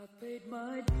paid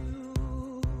my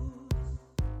dues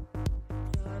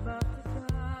time after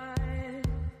time.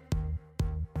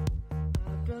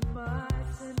 I've done my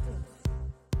sentence,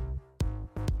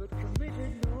 but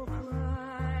committed no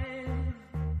crime.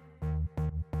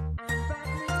 And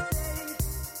bad mistakes,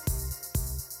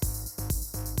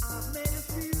 I've made a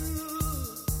few.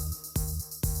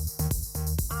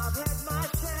 I've had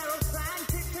myself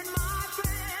handpicked in my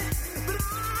bed, but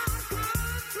I've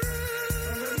gone through.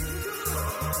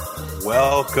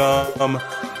 Welcome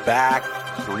back,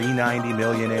 390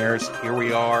 Millionaires. Here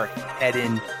we are,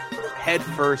 heading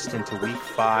headfirst into week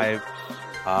 5.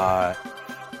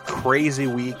 Crazy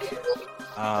week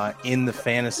in the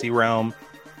fantasy realm.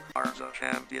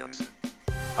 Champions.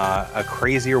 A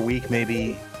crazier week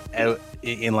maybe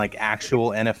in like actual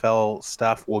NFL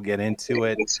stuff. We'll get into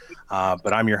it.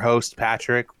 But I'm your host,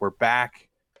 Patrick. We're back.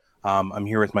 I'm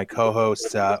here with my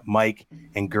co-hosts, Mike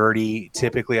and Gertie.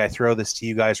 Typically, I throw this to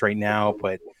you guys right now,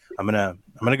 but I'm gonna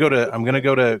go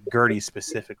to Gertie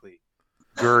specifically.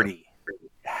 Gertie,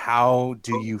 how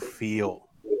do you feel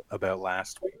about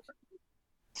last week?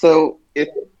 So, if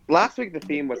last week the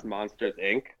theme was Monsters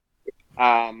Inc.,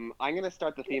 I'm going to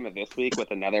start the theme of this week with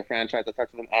another franchise that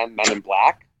starts with an M, Men in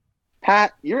Black.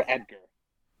 Pat, you're Edgar.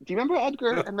 Do you remember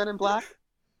Edgar and Men in Black?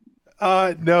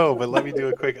 No, but let me do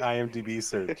a quick IMDb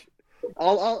search.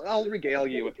 I'll regale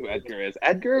you with who Edgar is.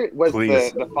 Edgar was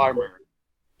the farmer.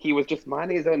 He was just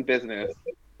minding his own business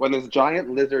when this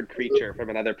giant lizard creature from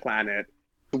another planet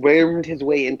swimmed his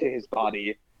way into his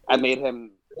body and made him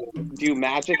do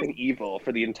magic and evil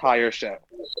for the entire show.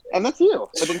 And that's you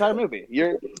for the entire movie.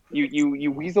 You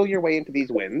weasel your way into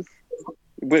these wins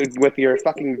with your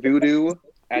fucking voodoo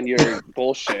and your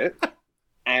bullshit.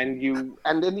 And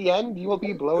in the end you will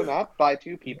be blown up by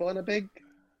two people in a big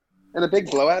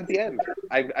blowout at the end.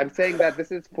 I'm saying that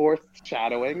this is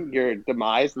foreshadowing your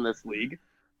demise in this league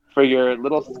for your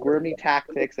little squirmy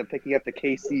tactics of picking up the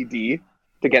KCD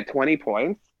to get 20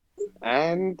 points.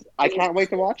 And I can't wait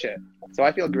to watch it. So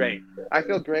I feel great. I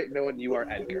feel great knowing you are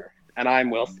Edgar. And I'm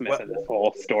Will Smith in this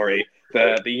whole story.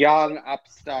 The young,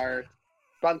 upstart,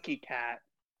 spunky cat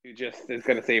who just is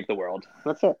going to save the world.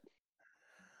 That's it.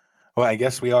 Well, I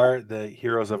guess we are the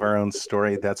heroes of our own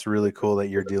story. That's really cool that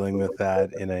you're dealing with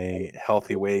that in a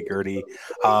healthy way, Gertie.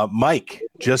 Mike,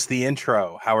 just the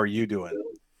intro. How are you doing?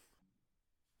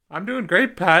 I'm doing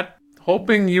great, Pat.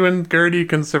 Hoping you and Gertie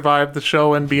can survive the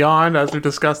show and beyond. As we've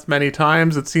discussed many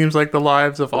times, it seems like the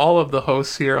lives of all of the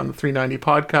hosts here on the 390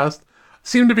 podcast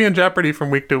seem to be in jeopardy from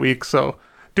week to week, so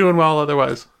doing well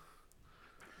otherwise.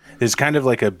 There's kind of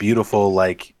like a beautiful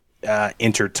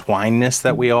intertwinedness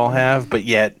that we all have, but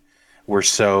yet we're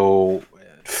so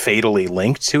fatally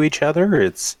linked to each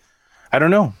other. I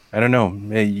don't know.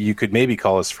 You could maybe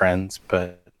call us friends,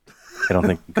 but I don't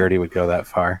think Gertie would go that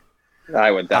far.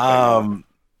 I would definitely.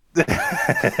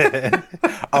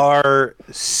 Our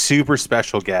super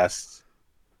special guest,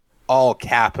 all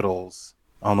capitals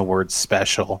on the word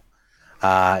special,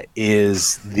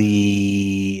 is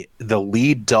the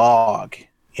lead dog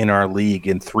in our league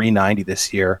in 390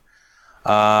 this year.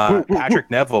 Patrick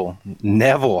Neville.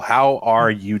 Neville, how are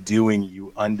you doing,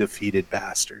 you undefeated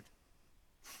bastard?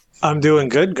 I'm doing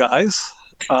good, guys.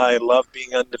 I love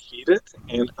being undefeated,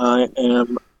 and I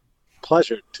am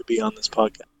pleasured to be on this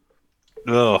podcast.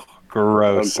 Oh,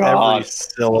 gross. Oh,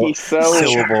 every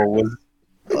syllable was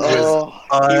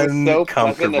uncomfortable. So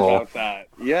pleasant about that.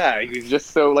 Yeah, he was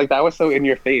just so that was so in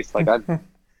your face. I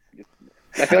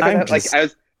feel like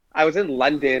I was in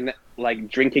London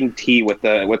drinking tea with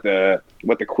the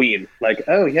Queen.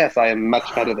 Oh yes, I am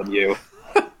much better than you.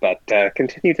 But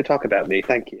continue to talk about me.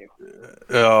 Thank you.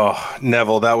 Oh,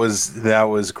 Neville, that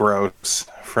was gross.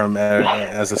 From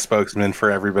as a spokesman for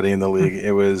everybody in the league,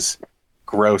 it was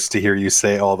gross to hear you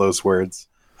say all those words.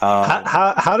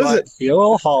 How does it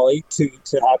feel, Holly, to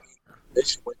have you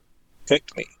initially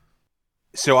picked me?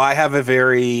 So I have a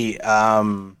very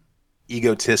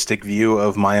egotistic view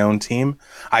of my own team.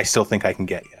 I still think I can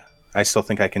get you. I still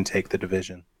think I can take the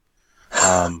division.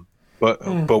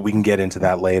 But we can get into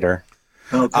that later.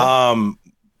 Okay.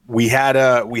 We had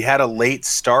a late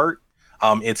start.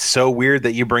 It's so weird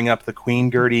that you bring up the Queen,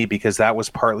 Gertie, because that was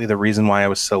partly the reason why I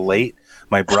was so late.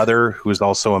 My brother, who is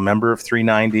also a member of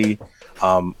 390,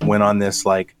 went on this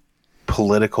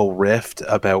political rift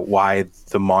about why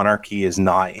the monarchy is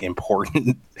not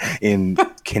important in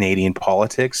Canadian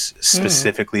politics,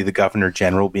 specifically the Governor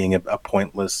General being a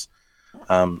pointless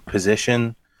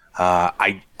position.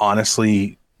 I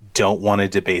honestly don't want to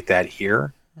debate that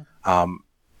here.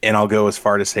 And I'll go as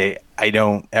far to say I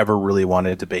don't ever really want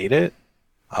to debate it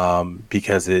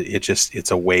because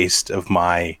it's a waste of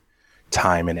my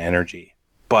time and energy.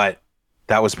 But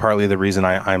that was partly the reason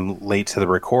I'm late to the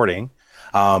recording.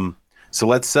 So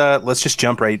let's just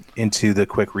jump right into the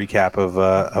quick recap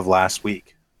of last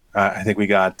week. I think we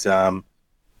got a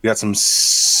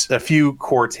few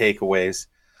core takeaways.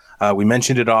 We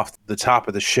mentioned it off the top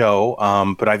of the show,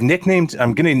 but I'm going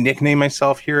to nickname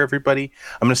myself here, everybody.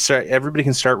 I'm going to start. Everybody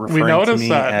can start referring to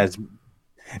me as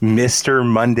Mr.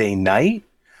 Monday Night,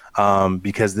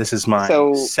 because this is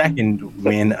my second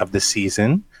win of the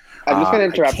season. I'm just going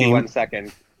to interrupt you 1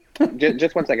 second.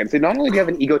 Just 1 second. So not only do you have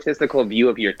an egotistical view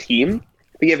of your team,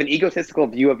 but you have an egotistical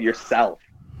view of yourself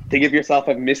to give yourself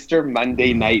a Mr.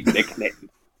 Monday Night nickname.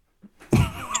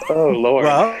 Oh, Lord.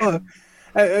 Well,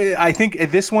 I think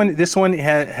this one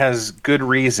has good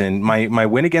reason. My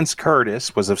win against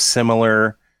Curtis was of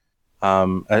similar,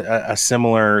 a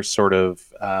similar sort of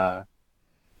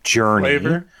journey.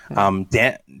 Flavor?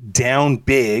 Down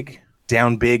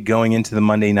big going into the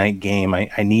Monday night game.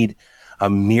 I need a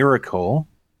miracle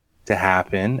to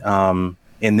happen.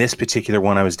 In this particular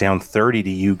one, I was down 30 to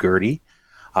you, Gertie,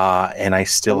 and I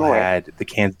still had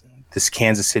this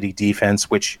Kansas City defense,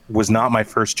 which was not my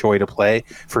first choice to play.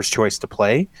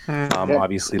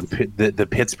 Obviously, the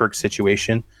Pittsburgh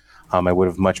situation, I would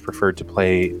have much preferred to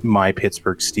play my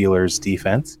Pittsburgh Steelers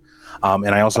defense.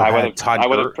 And I also had Todd. I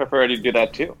would have preferred to do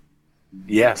that too.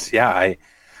 Yes, yeah.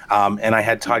 And I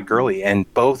had Todd Gurley,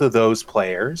 and both of those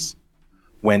players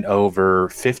went over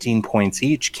 15 points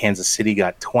each. Kansas City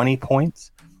got 20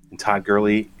 points, and Todd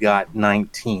Gurley got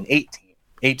 18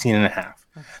 and a half.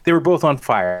 They were both on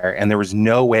fire, and there was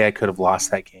no way I could have lost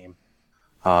that game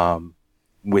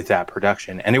with that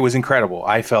production. And it was incredible.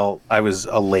 I was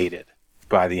elated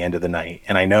by the end of the night.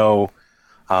 And I know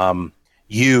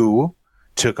you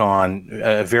took on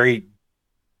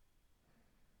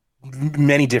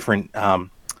many different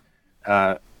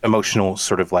emotional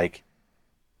sort of like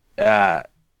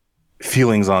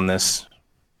feelings on this.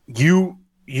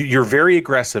 You're very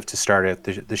aggressive to start at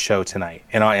the show tonight,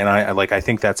 and I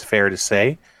think that's fair to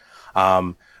say.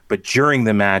 But during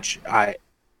the match,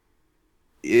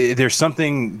 there's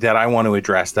something that I want to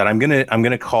address that I'm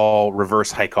gonna call reverse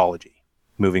psychology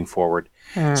moving forward.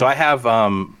 So I have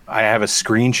a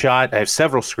screenshot. I have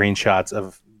several screenshots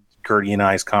of Gertie and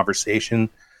I's conversation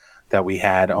that we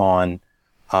had on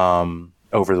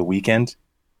over the weekend,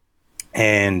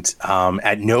 and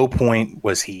at no point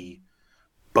was he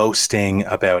boasting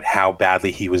about how badly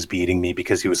he was beating me,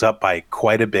 because he was up by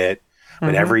quite a bit.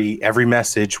 But every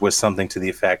message was something to the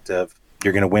effect of,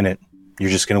 "You're going to win it. You're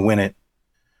just going to win it."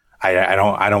 I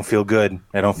don't feel good.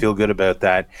 I don't feel good about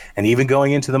that. And even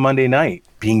going into the Monday night,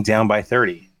 being down by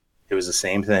 30, it was the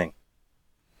same thing.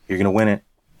 You're going to win it.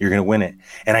 You're going to win it.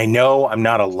 And I know I'm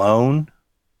not alone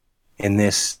in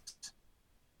this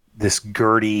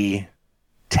Gertie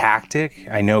tactic.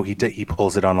 I know he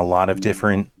pulls it on a lot of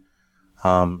different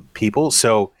people.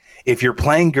 So if you're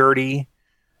playing Gertie,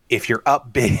 if you're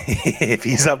up big, if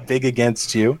he's up big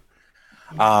against you,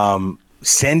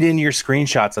 send in your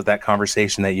screenshots of that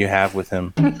conversation that you have with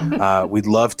him. We'd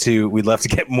love to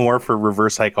get more for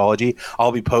reverse psychology.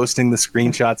 I'll be posting the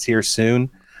screenshots here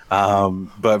soon,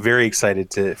 but very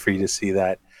excited for you to see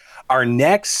that. Our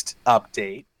next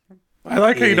update. I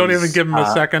like how you don't even give him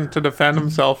a second to defend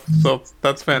himself, so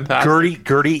that's fantastic.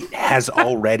 Gertie has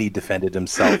already defended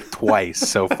himself twice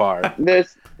so far.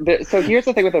 So here's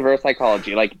the thing with reverse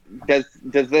psychology. Like, does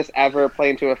this ever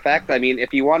play into effect? I mean,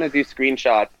 if you want to do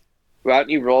screenshots, why don't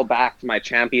you roll back to my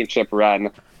championship run,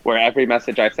 where every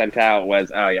message I sent out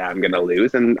was, "Oh yeah, I'm going to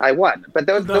lose," and I won. But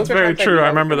that's very true. I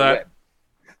remember that.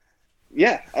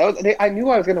 Yeah, I knew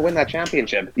I was going to win that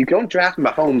championship. You don't draft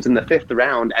Mahomes in the 5th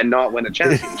round and not win a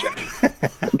championship.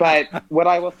 But what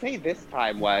I will say this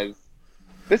time was,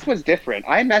 this was different.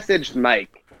 I messaged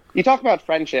Mike. You talk about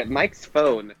friendship. Mike's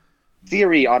phone,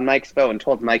 Siri on Mike's phone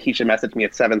told Mike he should message me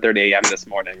at 7:30 a.m. this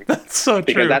morning. That's so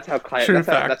true. Because that's how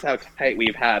tight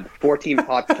we've had. 14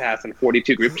 podcasts and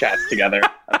 42 group chats together.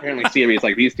 Apparently Siri's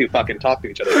like, these two fucking talk to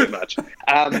each other too much.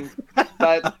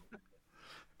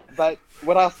 But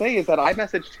what I'll say is that I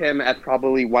messaged him at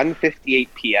probably 1:58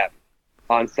 p.m.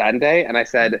 on Sunday, and I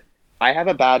said, I have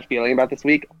a bad feeling about this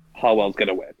week. Hallwell's going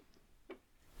to win.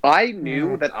 I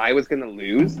knew that I was going to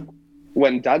lose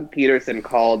when Doug Peterson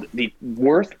called the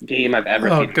worst game I've ever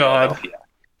seen in Philadelphia.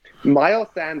 Miles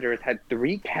Sanders had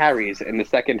 3 carries in the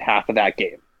second half of that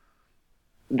game.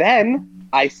 Then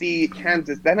I see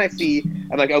Kansas. I'm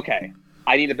like, okay,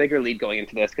 I need a bigger lead going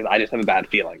into this because I just have a bad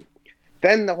feeling.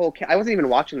 Then I wasn't even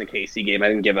watching the KC game. I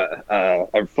didn't give a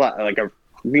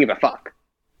fuck.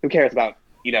 Who cares about,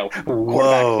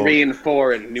 quarterback 3 and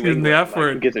 4 in New England? The F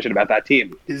word. Who gives a shit about that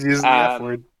team? He's using the F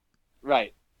word.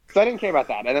 Right. So I didn't care about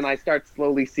that. And then I start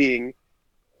slowly seeing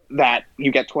that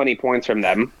you get 20 points from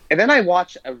them. And then I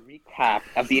watch a recap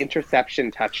of the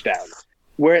interception touchdown,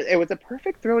 where it was a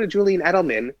perfect throw to Julian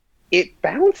Edelman. It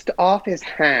bounced off his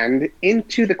hand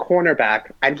into the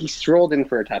cornerback, and he strolled in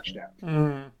for a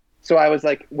touchdown. So I was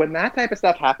like, when that type of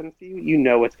stuff happens to you, you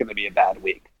know it's going to be a bad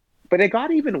week. But it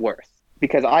got even worse,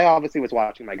 because I obviously was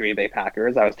watching my Green Bay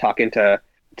Packers. I was talking to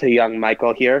young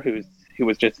Michael here, who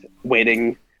was just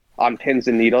waiting on pins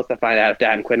and needles to find out if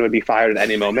Dan Quinn would be fired at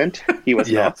any moment. He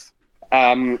was not.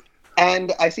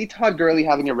 And I see Todd Gurley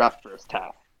having a rough first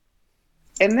half.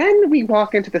 And then we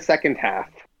walk into the second half,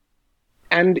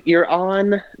 and you're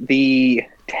on the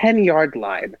 10-yard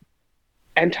line.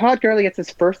 And Todd Gurley gets his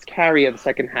first carry of the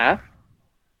second half.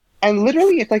 And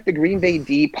literally, it's like the Green Bay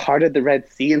D parted the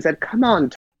Red Sea and said, come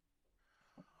on.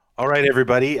 All right,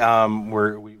 everybody.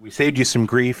 We saved you some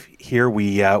grief here.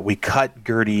 We cut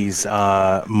Gertie's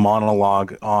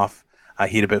monologue off.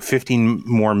 He had about 15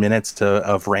 more minutes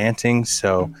of ranting.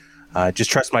 So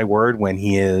just trust my word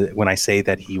when I say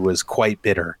that he was quite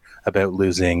bitter about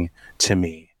losing to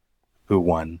me, who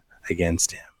won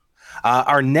against him.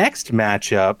 Our next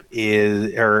matchup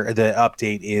the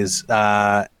update is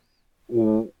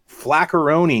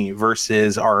Flaccaroni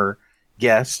versus our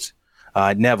guest,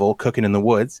 Neville, cooking in the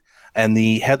woods. And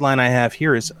the headline I have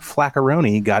here is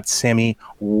Flaccaroni got Sammy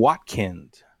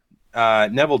Watkins.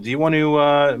 Neville, do you want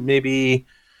to maybe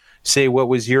say what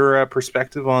was your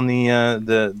perspective on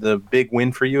the big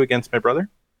win for you against my brother?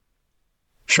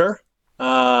 Sure.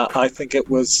 I think it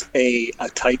was a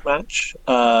tight match,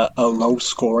 a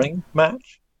low-scoring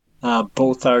match.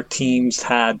 Both our teams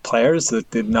had players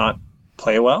that did not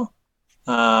play well.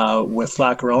 With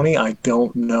Flaccaroni, I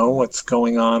don't know what's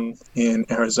going on in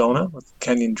Arizona with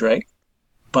Kenyon Drake,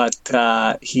 but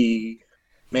he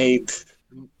made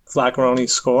Flaccaroni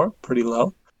score pretty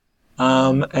low.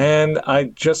 And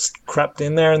I just crept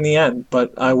in there in the end.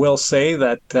 But I will say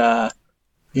that,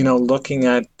 looking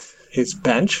at his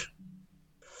bench,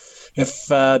 if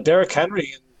Derrick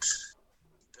Henry and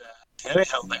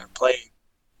Tannehill there played,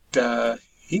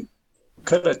 he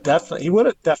would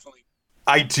have definitely.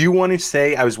 I do want to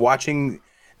say I was watching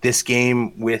this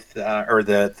game with,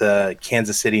 the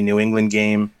Kansas City New England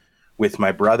game with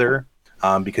my brother,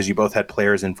 because you both had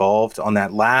players involved on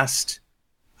that last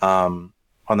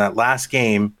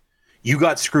game. You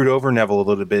got screwed over, Neville, a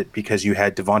little bit because you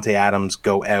had Devontae Adams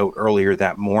go out earlier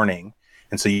that morning.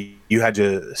 And so you had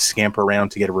to scamper around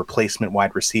to get a replacement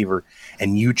wide receiver,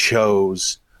 and you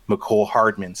chose Mecole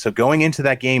Hardman. So going into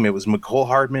that game, it was Mecole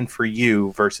Hardman for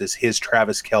you versus his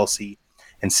Travis Kelce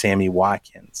and Sammy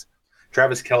Watkins.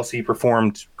 Travis Kelce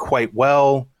performed quite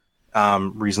well,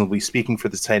 reasonably speaking, for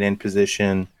the tight end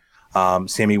position.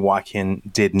 Sammy Watkins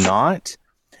did not.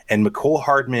 And Mecole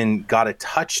Hardman got a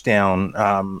touchdown.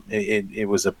 It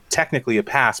was technically a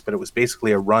pass, but it was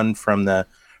basically a run from a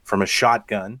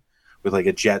shotgun with like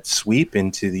a jet sweep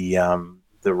into the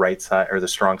right side or the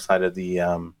strong side of the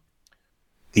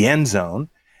end zone.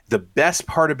 The best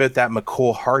part about that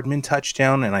Mecole Hardman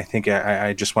touchdown, and I think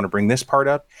I just want to bring this part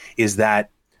up, is that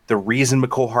the reason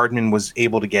Mecole Hardman was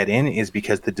able to get in is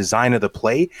because the design of the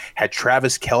play had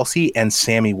Travis Kelce and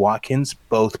Sammy Watkins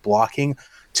both blocking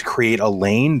to create a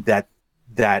lane that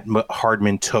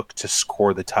Hardman took to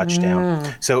score the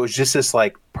touchdown. So it was just this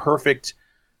like perfect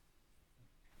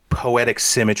poetic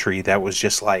symmetry that was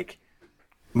just like,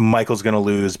 Michael's going to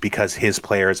lose because his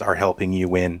players are helping you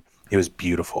win. It was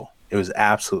beautiful. It was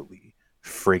absolutely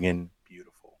friggin'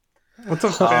 beautiful. That's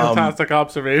a fantastic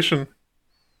observation.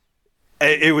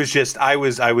 It was just I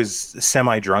was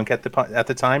semi-drunk at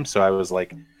the time, so I was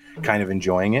like kind of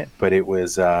enjoying it. But it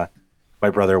was my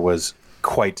brother was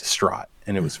quite distraught,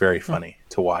 and it was very funny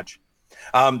to watch.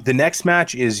 The next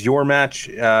match is your match,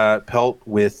 Pelt,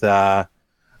 with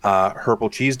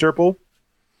Herpel Cheese Derpel.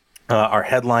 Our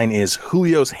headline is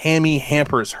Julio's Hammy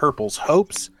hampers Herpel's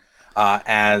hopes.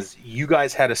 As you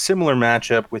guys had a similar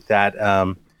matchup with that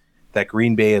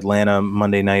Green Bay Atlanta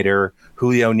Monday nighter.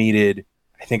 Julio needed,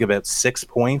 I think, about 6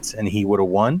 points, and he would have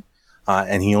won.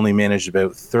 And he only managed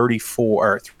about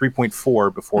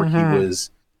 3.4 before he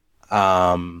was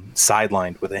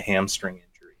sidelined with a hamstring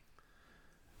injury.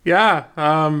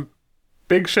 Yeah,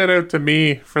 big shout out to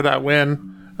me for that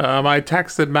win. I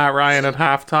texted Matt Ryan at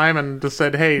halftime and just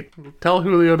said, "Hey, tell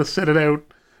Julio to sit it out.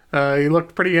 He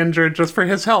looked pretty injured, just for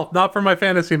his health, not for my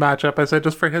fantasy matchup." I said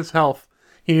just for his health,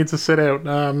 he needs to sit out.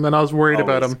 And I was worried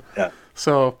about him. Yeah.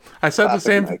 So I said the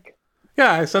same.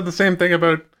 Yeah, I said the same thing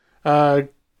about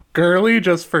Gurley,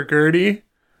 just for Gertie.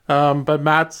 But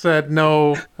Matt said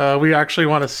no. We actually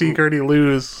want to see Gertie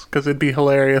lose because it'd be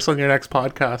hilarious on your next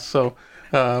podcast. So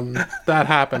that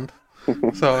happened.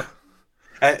 So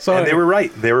And Sorry. they were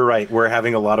right. They were right. We're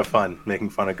having a lot of fun making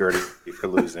fun of Gertie for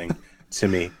losing to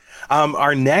me.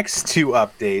 Our next two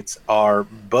updates are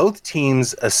both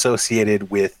teams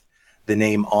associated with the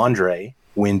name Andre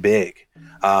win big.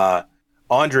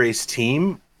 Andre's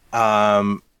team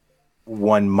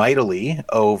won mightily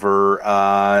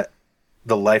over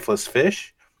the Lifeless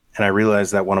Fish. And I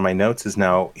realized that one of my notes is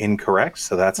now incorrect,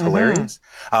 so that's hilarious.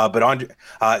 But Andre,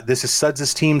 this is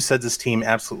Suds' team. Suds' team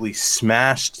absolutely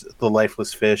smashed the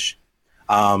Lifeless Fish.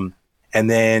 And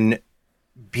then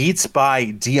beats by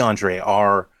DeAndre,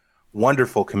 our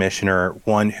wonderful commissioner,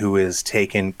 one who has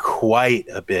taken quite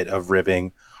a bit of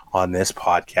ribbing on this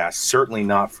podcast. Certainly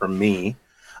not from me,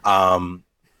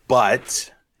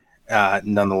 but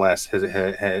nonetheless,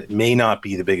 may not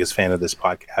be the biggest fan of this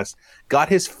podcast. Got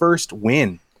his first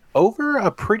win over a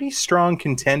pretty strong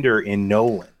contender in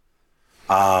Nolan.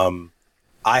 I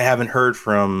haven't heard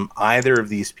from either of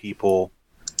these people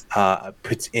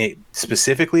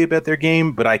specifically about their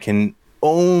game, but I can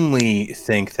only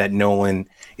think that Nolan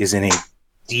is in a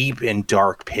deep and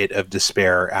dark pit of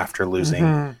despair after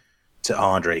losing to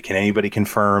Andre. Can anybody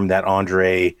confirm that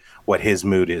Andre, what his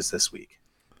mood is this week?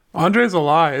 Andre's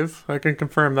alive. I can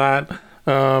confirm that.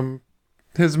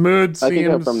 His mood seems... I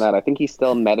can confirm that. I think he's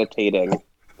still meditating,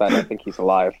 but I think he's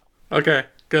alive. Okay,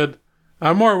 good.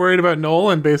 I'm more worried about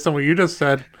Nolan based on what you just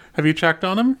said. Have you checked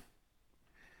on him?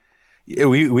 Yeah,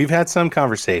 we've had some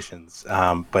conversations,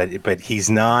 but he's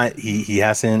not. He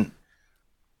hasn't.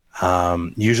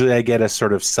 Usually, I get a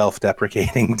sort of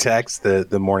self-deprecating text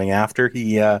the morning after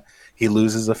he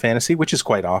loses a fantasy, which is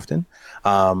quite often.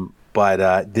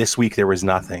 But this week there was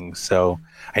nothing, so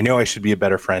I know I should be a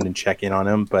better friend and check in on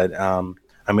him. But I'm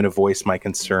going to voice my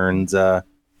concerns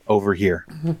over here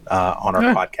on our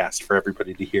podcast for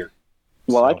everybody to hear.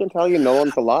 Well, I can tell you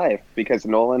Nolan's alive because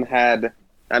Nolan had,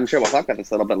 I'm sure we'll talk about this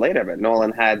a little bit later, but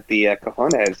Nolan had the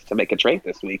cojones to make a trade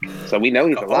this week. So we know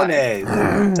he's alive.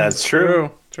 That's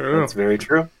true. True. That's very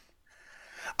true.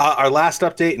 Our last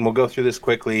update, and we'll go through this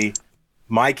quickly.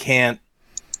 My Kant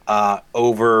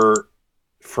over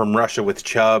from Russia with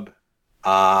Chubb.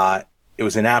 It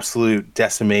was an absolute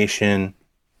decimation,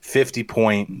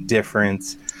 50-point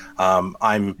difference.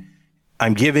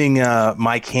 I'm giving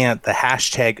Mike Kant the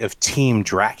hashtag of Team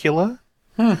Dracula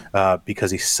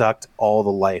because he sucked all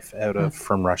the life out of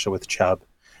From Russia with Chubb.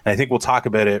 And I think we'll talk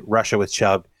about it. Russia with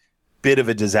Chubb, bit of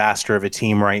a disaster of a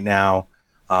team right now.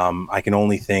 I can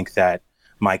only think that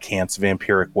Mike Kant's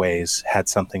vampiric ways had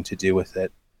something to do with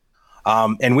it.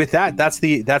 And with that, that's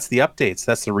the updates.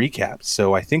 That's the recap.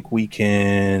 So I think we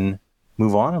can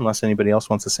move on unless anybody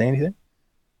else wants to say anything.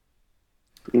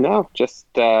 No, just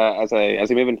as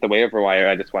we move into the waiver wire,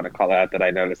 I just want to call out that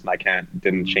I noticed Mike Kant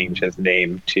didn't change his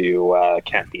name to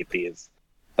Can't Beat These.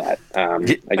 But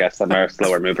I guess some are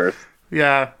slower movers.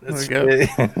 Yeah, there we go.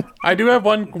 I do have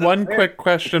one quick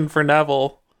question for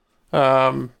Neville.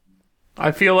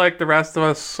 I feel like the rest of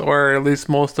us, or at least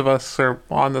most of us are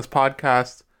on this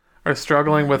podcast, are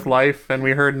struggling with life, and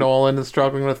we heard Nolan is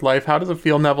struggling with life. How does it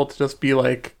feel, Neville, to just be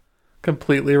like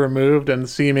completely removed and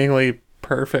seemingly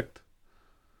perfect?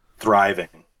 Thriving.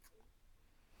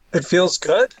 It feels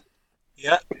good.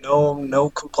 Yeah, no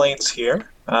complaints here.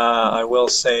 I will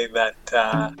say that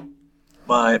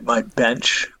my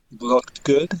bench looked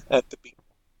good at the beginning.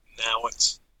 Now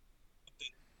it's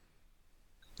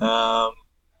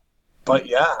but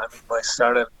yeah, I mean my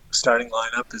starting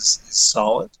lineup is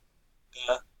solid.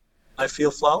 I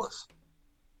feel flawless.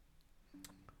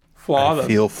 Flawless. I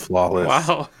feel flawless.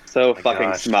 Wow. So My fucking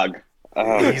gosh. smug.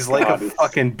 Oh, He's like a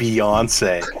fucking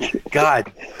Beyonce.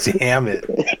 God damn it.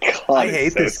 God, I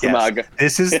hate this smug. guest.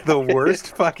 This is the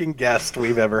worst fucking guest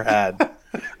we've ever had.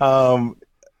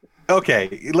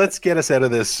 Okay, let's get us out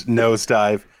of this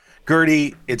nosedive.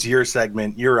 Gertie, it's your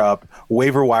segment. You're up.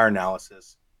 Waiver wire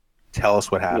analysis. Tell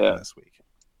us what happened this week.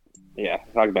 Yeah,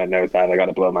 talking about nosedive, I got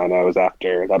to blow my nose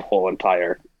after that whole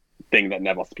entire thing that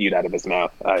Neville spewed out of his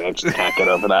mouth. I just can't get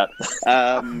over that.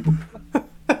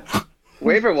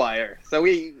 Waiver wire. So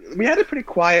we had a pretty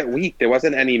quiet week. There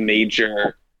wasn't any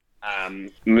major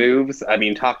moves. I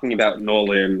mean, talking about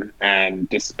Nolan and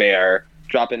despair,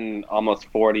 dropping almost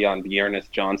 40 on Dearness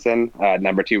Johnson,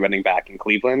 number 2 running back in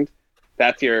Cleveland.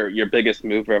 That's your biggest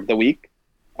mover of the week.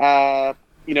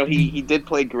 He did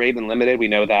play great and limited. We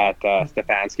know that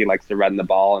Stefanski likes to run the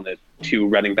ball in a 2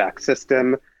 running back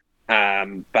system.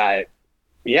 But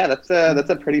yeah, that's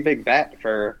a pretty big bet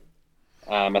for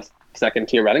a second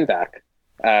tier running back.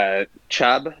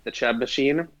 Chubb, the Chubb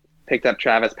machine, picked up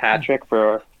Travis Patrick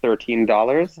for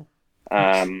 $13.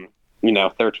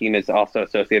 13 is also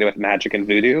associated with magic and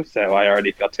voodoo, so I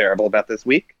already feel terrible about this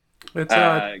week.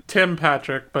 It's Tim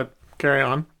Patrick, but carry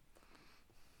on.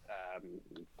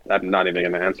 I'm not even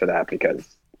going to answer that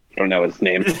because I don't know his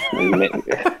name.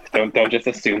 don't just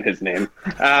assume his name.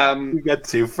 You got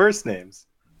 2 first names.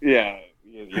 Yeah,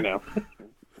 you know,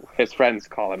 his friends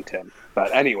call him Tim.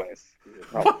 But anyways,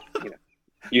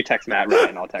 you text Matt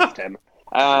Ryan, I'll text him.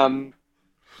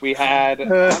 We had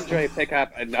Andre pick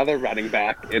up another running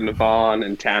back in Vaughn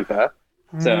and Tampa.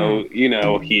 So,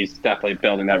 he's definitely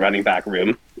building that running back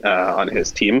room on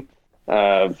his team.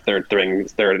 Third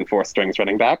and fourth strings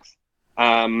running backs.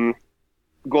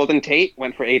 Golden Tate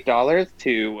went for $8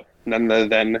 to none other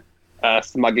than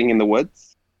Smugging in the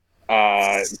Woods.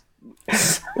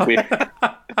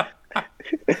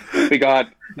 We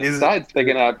got, besides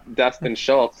picking up Dustin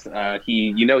Schultz,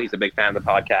 he's a big fan of the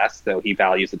podcast, so he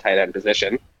values the tight end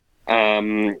position.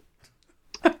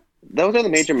 Those are the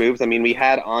major moves. I mean, we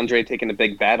had Andre taking a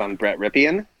big bet on Brett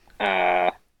Ripien.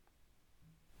 I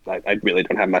really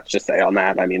don't have much to say on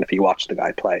that. I mean, if you watch the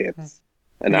guy play, it's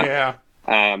enough. Yeah.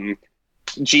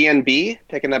 GNB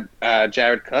picking up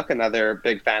Jared Cook, another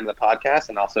big fan of the podcast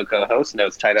and also co-host,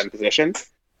 knows tight end position.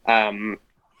 In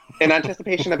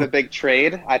anticipation of a big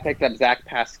trade, I picked up Zach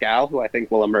Pascal, who I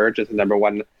think will emerge as the number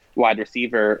 1 wide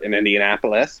receiver in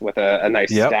Indianapolis with a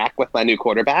nice stack with my new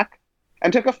quarterback,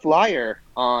 and took a flyer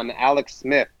on Alex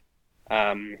Smith.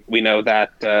 We know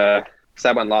that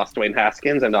someone lost Dwayne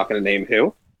Haskins. I'm not going to name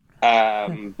who.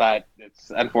 But it's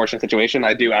an unfortunate situation.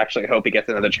 I do actually hope he gets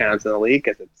another chance in the league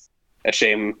because it's a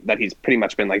shame that he's pretty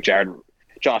much been like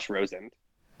Josh Rosen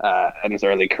in his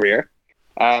early career.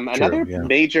 Another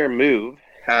major move,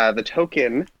 the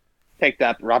Token picked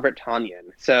up Robert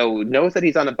Tonyan. So knows that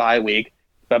he's on a bye week,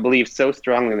 but believes so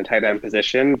strongly in the tight end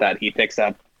position that he picks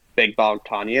up Big Bog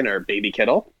Tonyan or Baby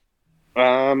Kittle.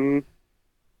 And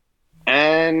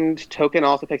Token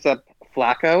also picks up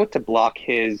Flacco to block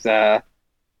his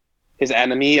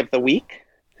enemy of the week.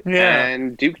 Yeah.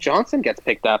 And Duke Johnson gets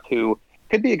picked up, who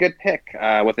could be a good pick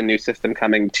with a new system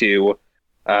coming to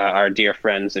our dear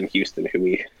friends in Houston, who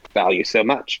we value so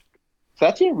much. So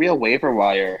that's your real waiver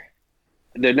wire.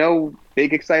 There are no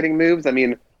big exciting moves. I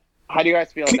mean, how do you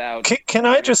guys feel about... Can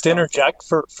I just interject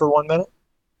for 1 minute?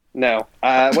 No.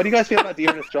 What do you guys feel about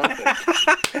Dearness Johnson?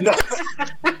 No.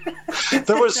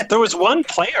 There was one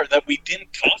player that we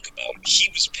didn't talk about. He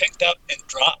was picked up and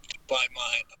dropped by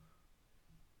mine.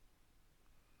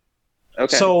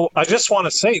 Okay. So I just want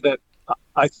to say that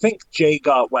I think Jay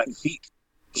got wet feet.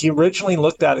 He originally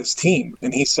looked at his team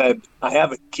and he said, I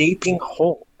have a gaping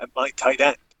hole at my tight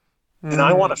end. And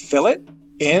I want to fill it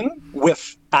in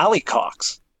with Ali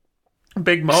Cox.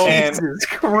 Big Mo. And Jesus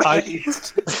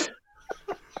Christ.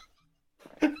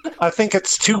 I think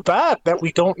it's too bad that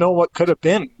we don't know what could have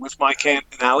been with Mike Ant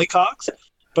and Ali Cox,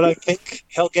 but I think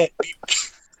he'll be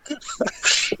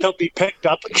picked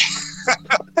up.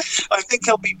 I think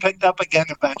he'll be picked up again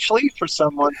eventually for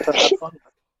someone to have fun with.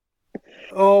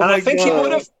 Oh, And my I think God. he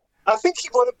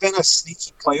would have been a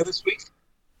sneaky player this week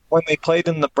when they played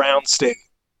in the Brown Stadium.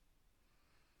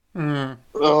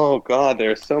 Oh, God,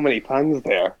 there's so many puns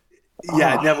there.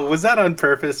 Yeah, Neville, was that on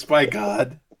purpose? My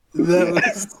God. That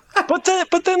was...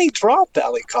 But then he dropped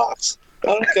Ali Cox. I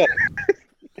don't get it.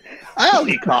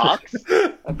 Ali Cox? I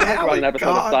feel like we're on an episode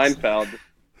of Cox. Seinfeld.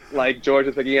 Like, George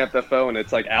is picking up the phone.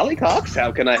 It's like, Ali Cox,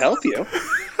 how can I help you?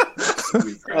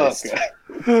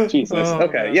 Okay. Jesus. Oh,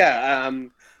 Okay, man. yeah.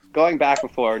 Going back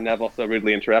before Neville so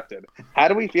rudely interrupted, how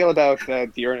do we feel about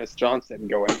Dearness Johnson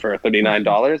going for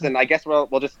 $39? And I guess we'll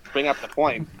just bring up the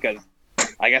point, because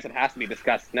I guess it has to be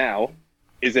discussed now.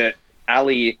 Is it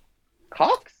Ali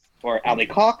Cox or Ali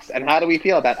Cox? And how do we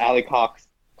feel about Ali Cox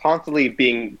constantly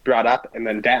being brought up and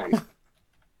then down?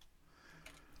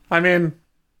 I mean,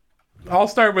 I'll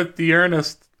start with the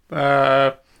earnest.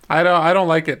 I don't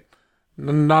like it.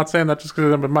 I'm not saying that just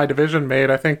because I'm in my division mate.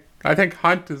 I think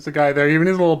Hunt is the guy there. Even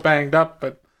he's a little banged up,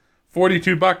 but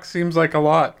 $42 seems like a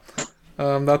lot.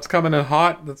 That's coming in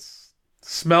hot. That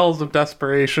smells of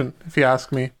desperation, if you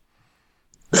ask me.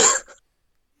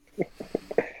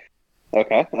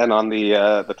 Okay, and on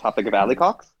the topic of Ali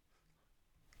Cox?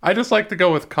 I just like to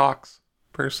go with Cox,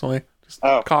 personally. Just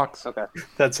Cox. Okay.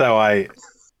 That's how I...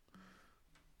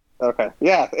 Okay.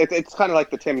 Yeah, it's kind of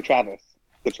like the Tim Travis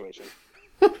situation.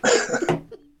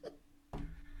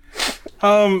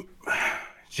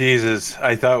 Jesus,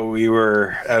 I thought we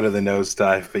were out of the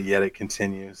nosedive, but yet it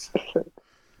continues.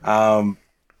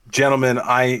 Gentlemen,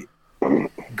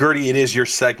 Gertie, it is your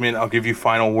segment. I'll give you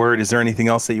final word. Is there anything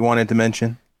else that you wanted to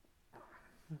mention?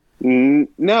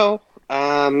 No,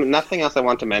 nothing else I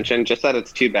want to mention. Just that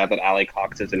it's too bad that Ali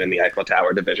Cox isn't in the Eiffel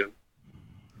Tower division.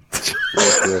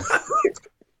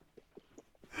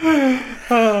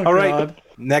 Oh, All right, God.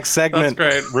 next segment.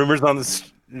 That's great. Rumors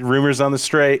on the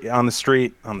street.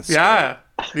 Yeah.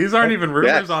 These aren't even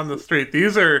rumors on the street.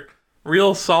 These are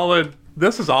real solid.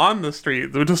 This is on the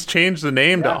street. They'll just change the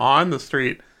name to on the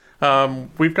street.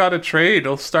 We've got a trade.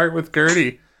 We'll start with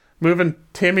Gertie. Moving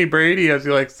Timmy Brady, as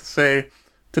he likes to say,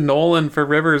 to Nolan for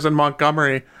Rivers and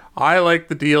Montgomery. I like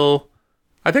the deal.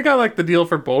 I think I like the deal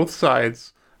for both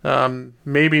sides.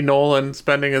 Maybe Nolan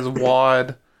spending his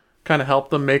wad kind of helped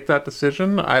them make that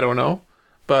decision. I don't know.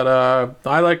 But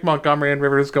I like Montgomery and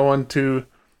Rivers going to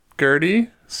Gertie,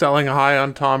 selling high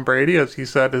on Tom Brady, as he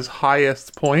said, his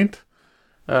highest point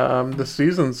this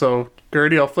season. So,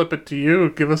 Gertie, I'll flip it to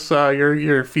you. Give us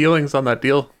your feelings on that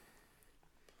deal.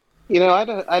 You know,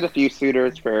 I had a few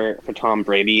suitors for Tom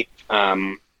Brady.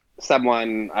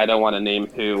 Someone, I don't want to name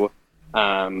who,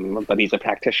 but he's a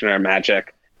practitioner of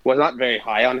Magic, was not very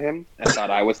high on him. I thought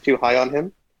I was too high on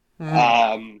him.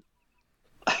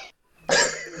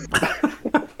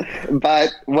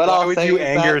 But what Why I'll would say you is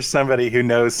anger that, somebody who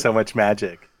knows so much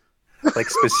magic? Like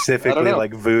specifically know.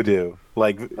 like voodoo.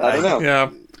 Like I don't know. Yeah,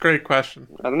 great question.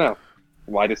 I don't know.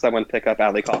 Why does someone pick up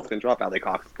Ali Cox and drop Ali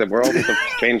Cox? The world is a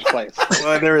strange place.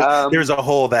 Well, there was a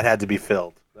hole that had to be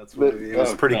filled. That's what it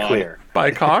was pretty God. clear.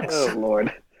 By Cox? Oh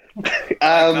Lord. What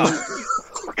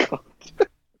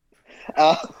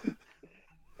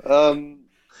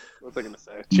was I going to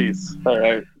say? Jeez. All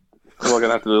right. We're going to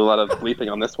have to do a lot of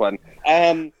bleeping on this one.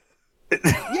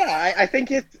 Yeah, I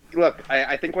think it's... Look,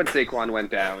 I think when Saquon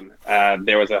went down,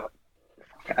 there was a...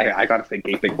 I gotta say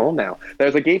gaping hole now.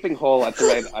 There's a gaping hole at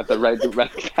the red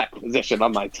back position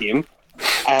on my team.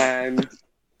 And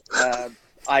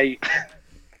I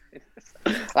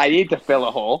need to fill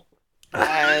a hole.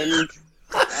 And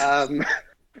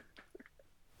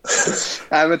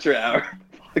amateur hour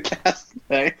podcast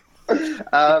today.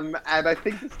 And I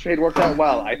think this trade worked out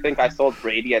well. I think I sold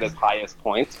Brady at his highest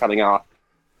points, coming off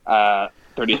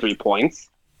 33 points.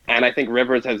 And I think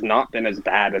Rivers has not been as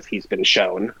bad as he's been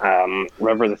shown.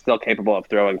 Rivers is still capable of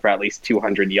throwing for at least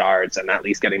 200 yards and at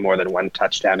least getting more than one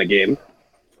touchdown a game.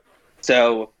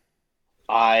 So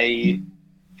I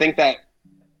think that,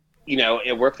 you know,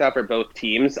 it works out for both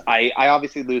teams. I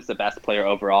obviously lose the best player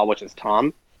overall, which is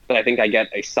Tom, but I think I get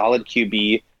a solid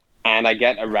QB and I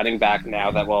get a running back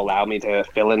now that will allow me to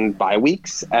fill in bye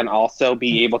weeks and also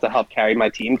be able to help carry my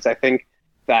team. Because I think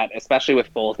that, especially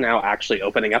with Foles now actually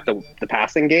opening up the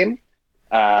passing game,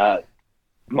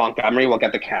 Montgomery will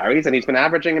get the carries, and he's been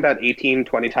averaging about 18,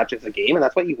 20 touches a game, and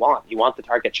that's what you want. You want the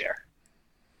target share.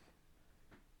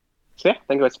 So yeah, I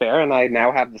think it was fair, and I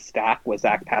now have the stack with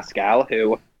Zach Pascal,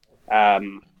 who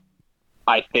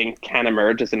I think can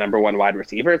emerge as the number one wide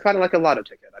receiver. It's kind of like a lotto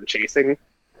ticket. I'm chasing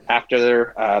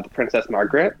after the Princess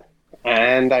Margaret,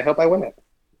 and I hope I win it.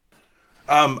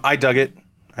 I dug it.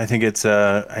 I think it's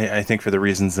I think for the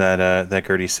reasons that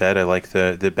Gertie said, I like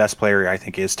the best player I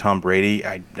think is Tom Brady.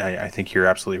 I think you're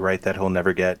absolutely right that he'll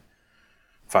never get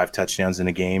 5 touchdowns in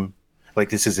a game. Like,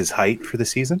 this is his height for the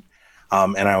season.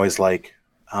 And I always like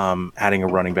adding a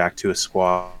running back to a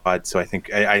squad. So I think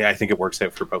it works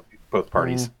out for both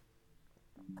parties.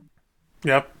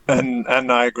 Yep.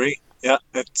 And I agree. Yeah,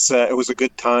 it was a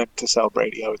good time to sell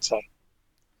Brady, I would say.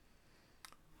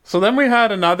 So then we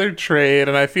had another trade,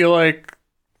 and I feel like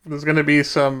there's going to be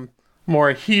some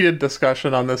more heated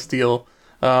discussion on this deal.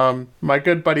 My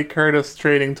good buddy Curtis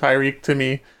trading Tyreek to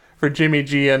me for Jimmy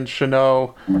G and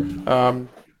Chanot.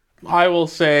 I will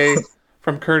say,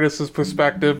 from Curtis's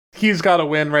perspective, he's got to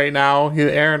win right now.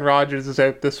 Aaron Rodgers is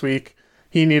out this week.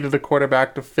 He needed a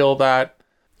quarterback to fill that.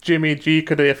 Jimmy G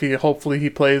could, if hopefully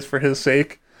he plays for his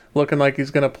sake, looking like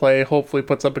he's going to play, hopefully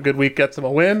puts up a good week, gets him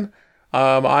a win.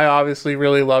 I obviously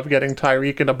really love getting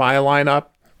Tyreek into my lineup,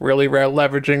 really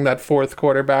leveraging that fourth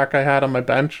quarterback I had on my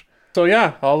bench. So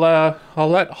yeah, I'll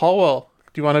let Hallwell.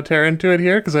 Do you want to tear into it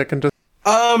here? Because I can just.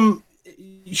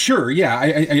 Sure.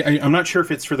 Yeah. I'm not sure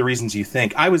if it's for the reasons you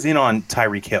think. I was in on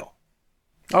Tyreek Hill.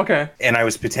 Okay. And I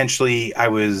was potentially.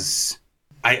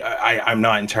 I'm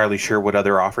not entirely sure what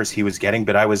other offers he was getting,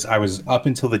 but I was up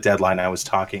until the deadline. I was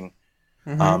talking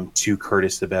to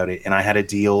Curtis about it, and I had a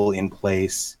deal in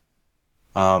place.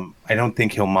 I don't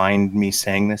think he'll mind me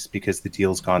saying this because the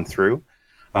deal's gone through.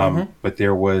 But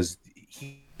there was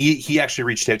he actually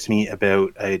reached out to me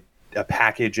about a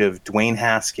package of Dwayne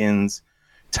Haskins,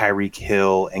 Tyreek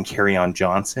Hill, and Kerryon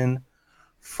Johnson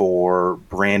for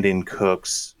Brandon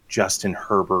Cooks, Justin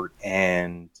Herbert,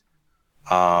 and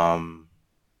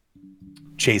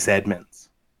Chase Edmonds.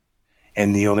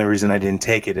 And the only reason I didn't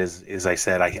take it is I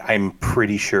said I'm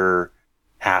pretty sure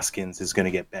Haskins is going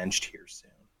to get benched here soon.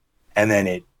 And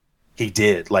then he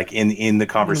did, like in the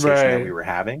conversation that we were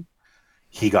having,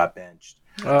 he got benched.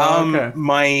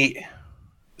 Okay.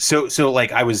 So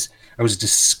like I was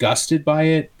disgusted by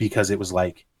it because it was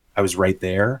like I I was right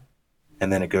there,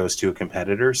 and then it goes to a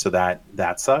competitor, so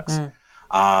that sucks.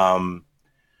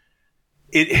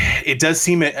 It does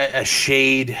seem a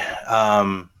shade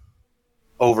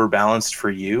overbalanced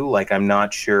for you. Like I'm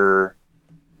not sure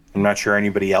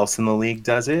anybody else in the league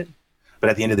does it. But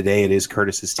at the end of the day, it is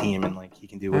Curtis's team, and like he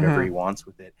can do whatever he wants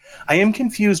with it. I am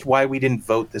confused why we didn't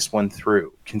vote this one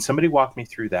through. Can somebody walk me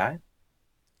through that?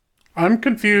 I'm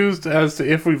confused as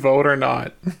to if we vote or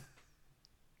not.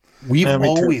 We've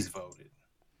always voted.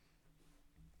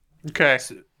 Okay.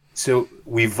 So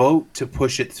we vote to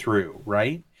push it through,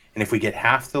 right? And if we get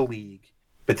half the league,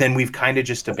 but then we've kind of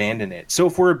just abandoned it. So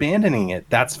if we're abandoning it,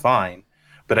 that's fine.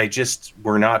 But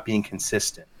we're not being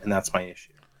consistent, and that's my issue.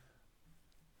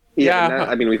 Yeah.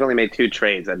 I mean, we've only made 2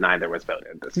 trades and neither was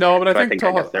voted. No, but I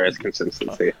guess there is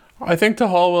consistency. I think to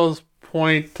Hallwell's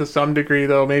point, to some degree,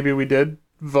 though, maybe we did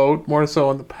vote more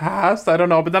so in the past. I don't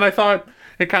know. But then I thought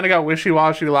it kind of got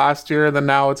wishy-washy last year, and then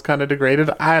now it's kind of degraded.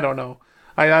 I don't know.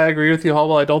 I agree with you,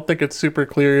 Hallwell. I don't think it's super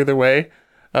clear either way.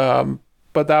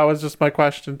 But that was just my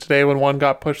question today when one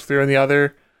got pushed through and the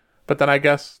other. But then I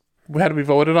guess, had we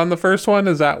voted on the first one?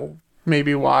 Is that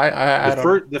maybe why?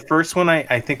 The first one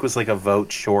I think was like a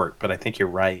vote short, but I think you're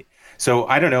right. So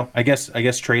I don't know. I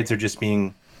guess trades are just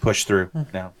being pushed through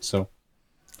now. So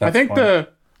I think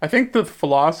the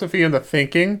philosophy and the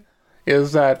thinking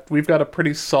is that we've got a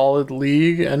pretty solid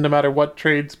league, and no matter what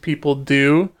trades people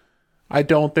do, I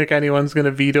don't think anyone's going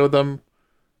to veto them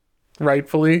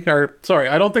rightfully. I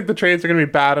don't think the trades are going to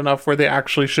be bad enough where they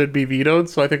actually should be vetoed.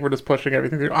 So I think we're just pushing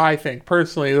everything through. I think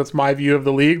personally, that's my view of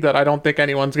the league, that I don't think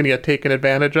anyone's going to get taken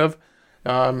advantage of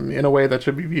in a way that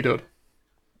should be vetoed.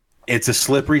 It's a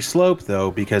slippery slope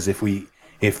though, because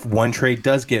if one trade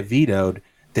does get vetoed,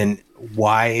 then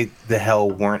why the hell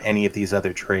weren't any of these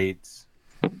other trades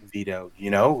vetoed?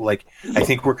 You know, like I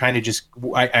think we're kind of just.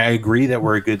 I agree that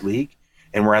we're a good league,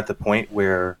 and we're at the point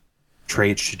where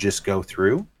trades should just go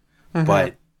through.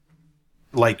 But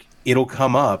like it'll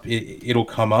come up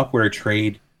where a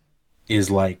trade is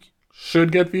like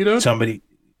should get vetoed. Somebody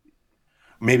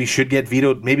maybe should get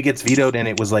vetoed, maybe gets vetoed, and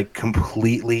it was like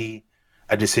completely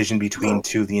a decision between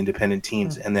 2 of the independent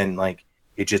teams, and then like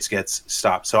it just gets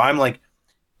stopped. So I'm like,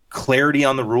 clarity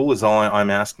on the rule is all I'm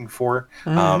asking for.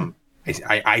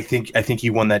 I think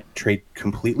you won that trade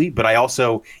completely, but I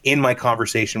also, in my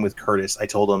conversation with Curtis, I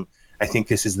told him I think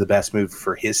this is the best move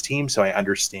for his team, so I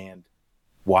understand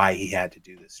why he had to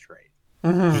do this trade.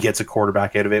 He gets a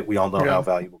quarterback out of it. We all know how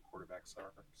valuable quarterbacks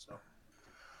are. So.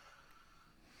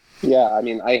 Yeah, I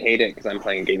mean, I hate it because I'm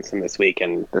playing against him this week,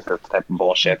 and this is the type of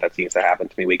bullshit that seems to happen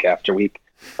to me week after week.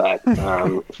 But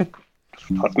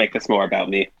let's make this more about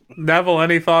me. Neville,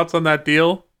 any thoughts on that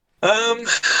deal? I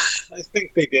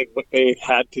think they did what they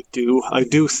had to do. I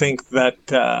do think that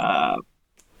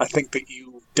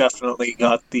you definitely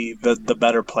got the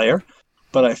better player,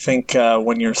 but I think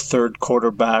when your third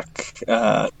quarterback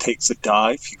takes a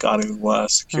dive, you got to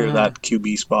secure that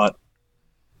QB spot.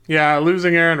 Yeah,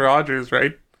 losing Aaron Rodgers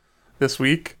this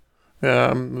week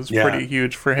was pretty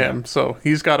huge for him. So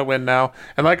he's got to win now.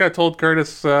 And like I told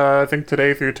Curtis, I think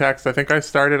today through text, I think I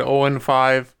started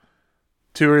 0-5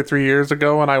 2 or 3 years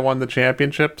ago and I won the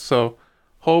championship. So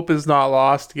hope is not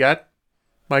lost yet,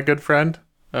 my good friend.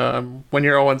 When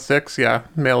you're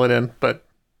 0-6, mail it in, but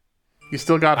you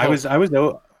still got hope. I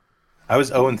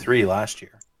was 0-3 last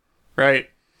year, right?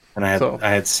 And I had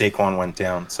Saquon went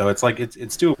down, so it's like it's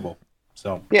doable.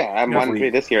 So yeah, I'm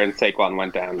 1-3 this year, and Saquon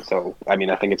went down. So I mean,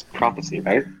 I think it's prophecy,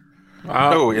 right?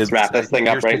 Let's wrap this thing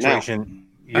up right now.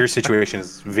 Your situation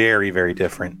is very, very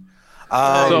different.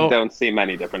 I don't see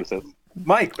many differences.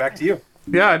 Mike, back to you.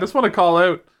 Yeah, I just want to call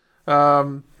out.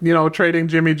 Trading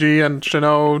Jimmy G and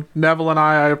Chanot, Neville and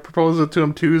I proposed it to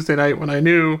him Tuesday night when I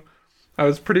knew I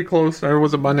was pretty close, or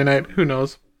was it Monday night? Who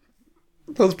knows?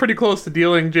 I was pretty close to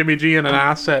dealing Jimmy G in an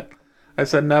asset. I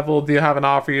said, Neville, do you have an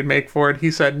offer you'd make for it?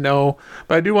 He said no.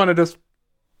 But I do want to just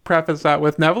preface that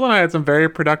with Neville and I had some very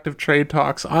productive trade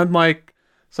talks, unlike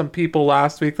some people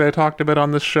last week that I talked about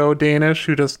on this show, Danish,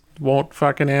 who just won't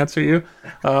fucking answer you.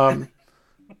 I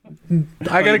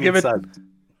gotta give it...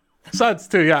 Suds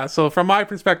too, yeah. So from my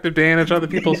perspective, Danish, other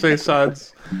people say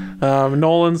Suds.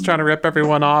 Nolan's trying to rip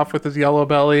everyone off with his yellow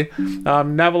belly.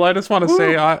 Neville, I just want to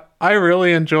say I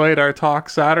really enjoyed our talk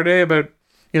Saturday about,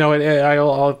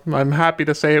 I'm happy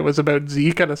to say it was about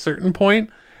Zeke at a certain point,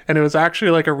 and it was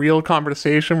actually like a real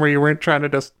conversation where you weren't trying to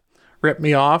just rip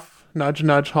me off, nudge,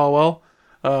 Hallwell.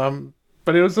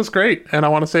 But it was just great, and I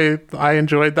want to say I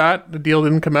enjoyed that. The deal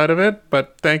didn't come out of it,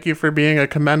 but thank you for being a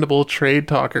commendable trade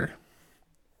talker.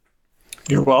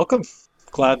 You're welcome.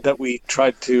 glad that we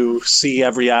tried to see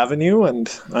every avenue, and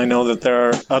I know that there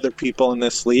are other people in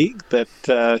this league that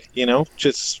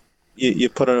just you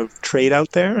put a trade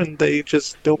out there and they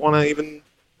just don't want to even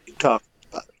talk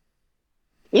about it.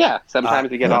 Yeah,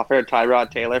 sometimes you get offered Tyrod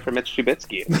Taylor for Mitch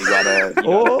Trubisky. You gotta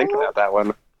think about that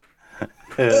one.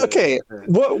 Okay,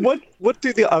 what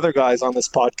do the other guys on this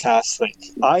podcast think?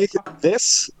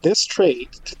 This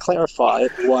trade, to clarify,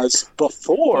 was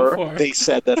before they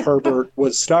said that Herbert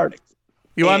was starting.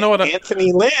 You want to know what?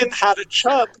 Anthony Lynn had a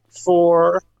chub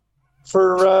for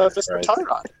Mr.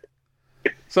 Tyrod.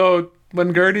 So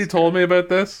when Gertie told me about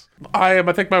this, I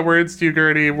think my words to you,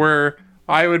 Gertie, were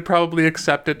I would probably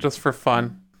accept it just for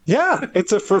fun. Yeah,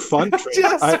 it's a for fun trade.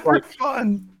 Just for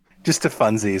fun. Just to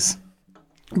funsies.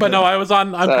 But no, I was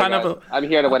on. I'm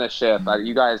here to win a ship.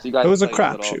 You guys. It was a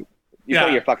crapshoot. You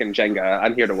play your fucking Jenga.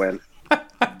 I'm here to win.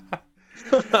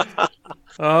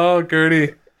 Oh,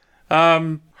 Gertie.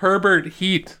 Herbert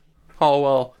Heat,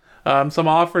 Hallwell. Some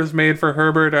offers made for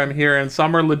Herbert on here, and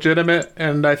some are legitimate,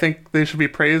 and I think they should be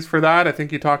praised for that. I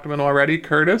think you talked about it already,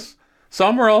 Curtis.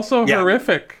 Some were also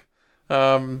horrific,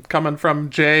 coming from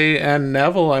Jay and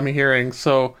Neville, I'm hearing.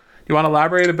 So you want to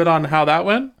elaborate a bit on how that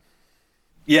went?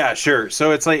 Yeah, sure.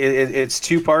 So it's like it's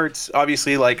two parts.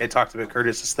 Obviously, like I talked about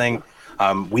Curtis's thing,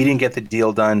 we didn't get the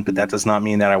deal done, but that does not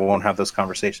mean that I won't have those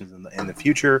conversations in the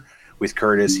future with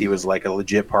Curtis. He was like a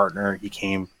legit partner. He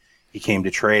came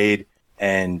to trade,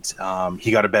 and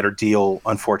he got a better deal,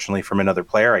 unfortunately, from another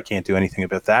player. I can't do anything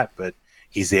about that, but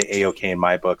he's A-okay in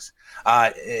my books.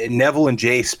 Neville and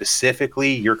Jay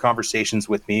specifically, your conversations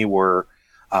with me were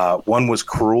one was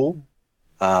cruel.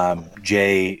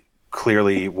 Jay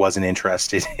clearly wasn't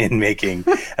interested in making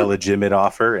a legitimate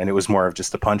offer, and it was more of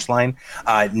just a punchline.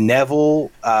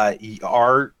 Neville,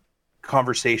 our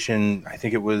conversation, I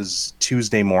think it was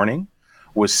Tuesday morning,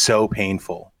 was so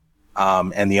painful.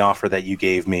 And the offer that you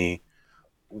gave me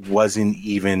wasn't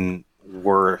even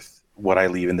worth what I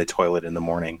leave in the toilet in the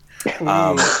morning.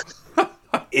 And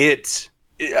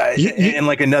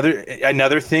like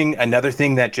another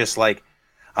thing that just like,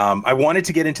 I wanted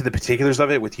to get into the particulars of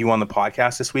it with you on the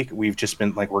podcast this week. We've just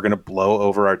been like, we're going to blow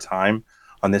over our time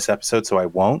on this episode, so I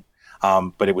won't.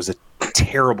 But it was a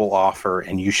terrible offer,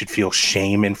 and you should feel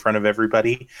shame in front of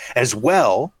everybody as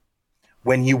well.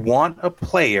 When you want a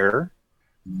player,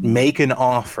 make an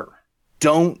offer.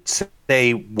 Don't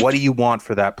say, what do you want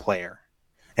for that player?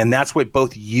 And that's what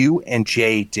both you and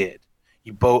Jay did.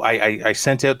 You both, I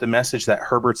sent out the message that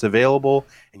Herbert's available,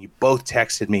 and you both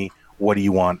texted me, what do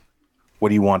you want? What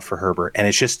do you want for Herbert? And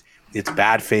it's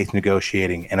bad faith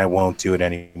negotiating, and I won't do it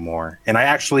anymore. And I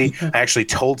actually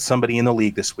told somebody in the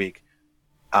league this week,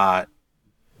 I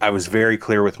was very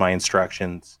clear with my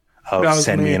instructions of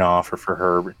send me an offer for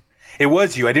Herbert. It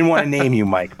was you. I didn't want to name you,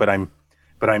 Mike, but I'm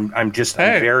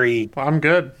very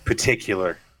good.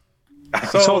 Particular.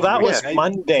 So that was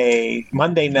Monday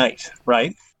night,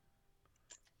 right?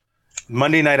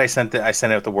 Monday night, I sent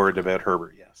out the word about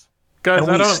Herbert. Yes, guys,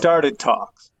 and we started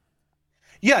talks.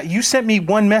 Yeah, you sent me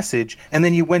one message and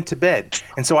then you went to bed,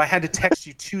 and so I had to text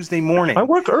you Tuesday morning. I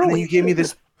work early. And then you gave me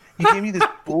this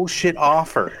bullshit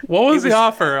offer. What was the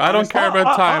offer? I don't care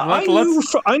about time. I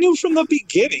knew from the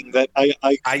beginning that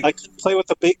I could play with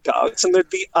the big dogs, and there'd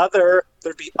be other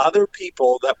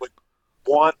people that would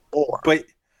want more. But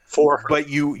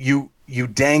you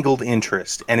dangled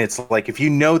interest, and it's like, if you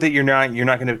know that you're not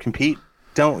going to compete,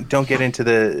 don't get into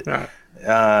the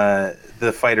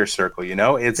fighter circle. You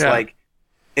know, it's like.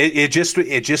 It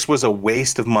just was a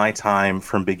waste of my time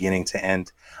from beginning to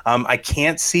end. I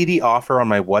can't see the offer on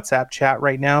my WhatsApp chat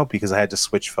right now because I had to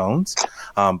switch phones.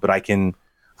 But I can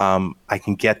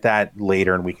get that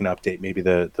later, and we can update maybe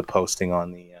the posting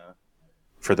on the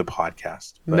for the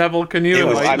podcast. But Neville, can you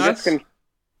enlighten us? It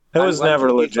was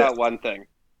never legit. About one thing.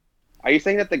 Are you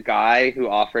saying that the guy who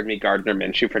offered me Gardner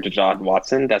Minshew for Deshaun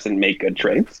Watson doesn't make good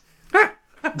trades?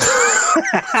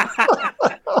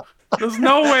 There's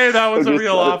no way that was a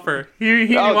real offer.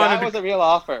 That was a real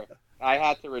offer. I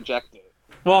had to reject it.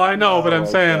 Well, I know, but I'm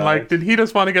saying, like, did he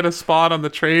just want to get a spot on the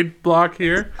trade block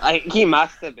here? He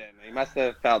must have been. He must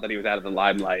have felt that he was out of the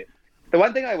limelight. The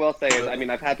one thing I will say is, I mean,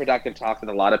 I've had productive talks with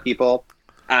a lot of people.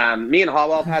 Me and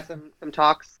Hallwell have had some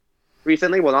talks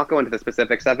recently. We'll not go into the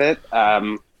specifics of it.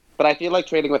 But I feel like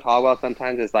trading with Hallwell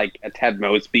sometimes is like a Ted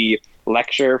Mosby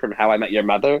lecture from How I Met Your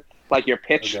Mother. Like, you're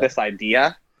pitched this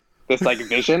idea, this like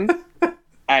vision,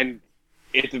 and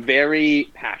it's very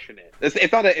passionate.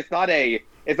 It's not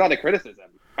a criticism.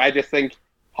 I just think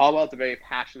Hallwell's a very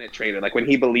passionate trader. Like, when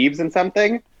he believes in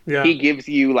something, he gives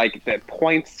you like the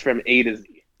points from A to Z.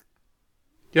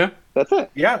 Yeah, that's it.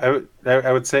 Yeah,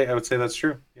 I would say that's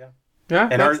true. Yeah. Yeah,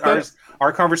 And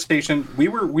our conversation, we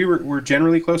were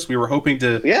generally close. We were hoping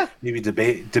to maybe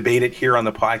debate it here on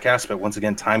the podcast, but once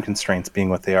again, time constraints being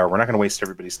what they are, we're not going to waste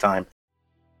everybody's time.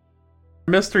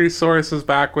 Mystery Source is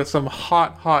back with some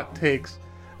hot takes.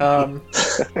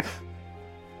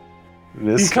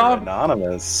 Mr.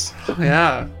 Anonymous.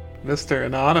 Yeah, Mr.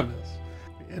 Anonymous.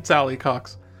 It's Ali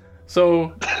Cox.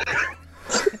 So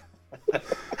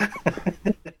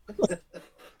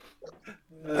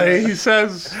he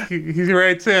says, he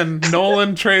writes in,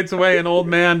 Nolan trades away an old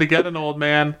man to get an old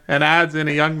man and adds in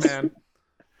a young man.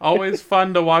 Always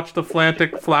fun to watch the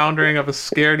frantic floundering of a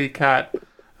scaredy cat.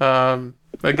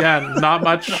 Again, not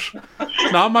much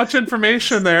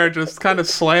information there, just kind of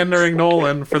slandering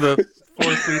Nolan for the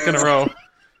 4th week in a row.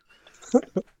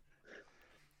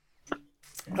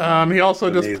 He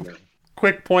also just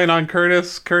quick point on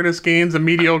Curtis. Curtis Gaines, a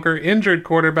mediocre injured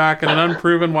quarterback and an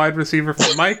unproven wide receiver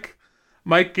for Mike.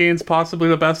 Mike Gaines, possibly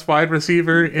the best wide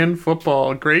receiver in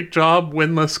football. Great job,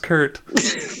 winless Kurt.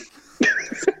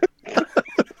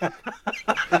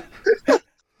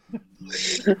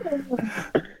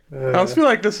 I always feel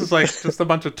like this is like just a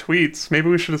bunch of tweets. Maybe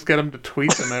we should just get him to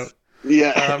tweet them out.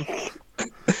 Yeah.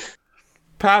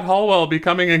 Pat Hallwell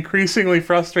becoming increasingly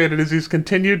frustrated as he's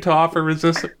continued to offer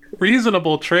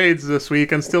reasonable trades this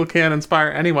week and still can't inspire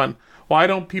anyone. Why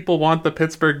don't people want the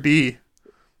Pittsburgh D?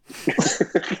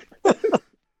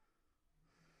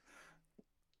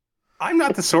 I'm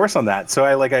not the source on that, so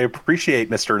I appreciate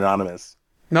Mr. Anonymous.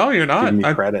 No, you're not. Giving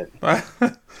me credit.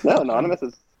 No, Anonymous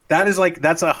is... That's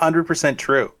 100%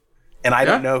 true. And I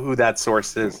don't know who that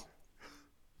source is.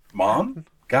 Mom?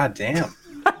 God damn.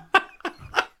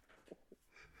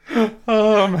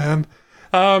 Oh, man.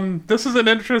 This is an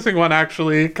interesting one,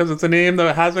 actually, because it's a name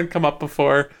that hasn't come up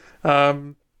before,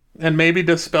 and maybe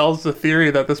dispels the theory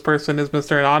that this person is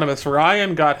Mr. Anonymous.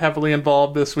 Ryan got heavily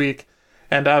involved this week,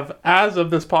 and as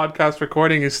of this podcast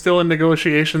recording, he's still in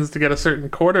negotiations to get a certain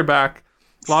quarterback.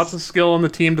 Lots of skill on the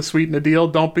team to sweeten the deal.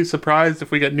 Don't be surprised if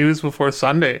we get news before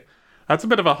Sunday. That's a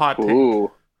bit of a hot take.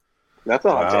 Ooh, that's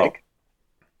a hot take.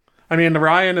 I mean,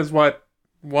 Ryan is what,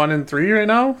 1-3 right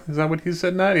now? Is that what he's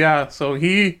sitting at? Yeah. So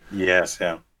Yes,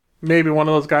 yeah. Maybe one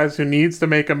of those guys who needs to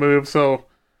make a move. So,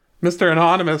 Mr.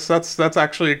 Anonymous, that's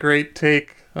actually a great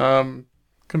take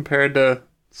compared to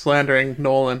slandering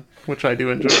Nolan, which I do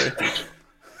enjoy.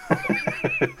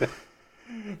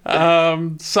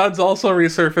 Suds also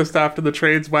resurfaced after the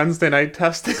trades Wednesday night,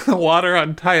 testing the water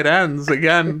on tight ends.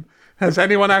 Again, has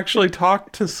anyone actually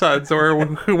talked to Suds, or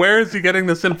where is he getting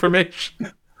this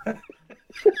information?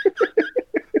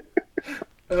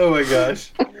 Oh my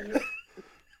gosh.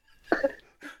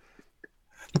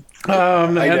 I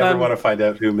never want to find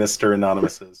out who Mr.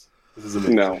 Anonymous is. This is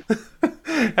amazing. No.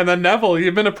 And then Neville,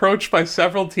 you've been approached by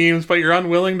several teams, but you're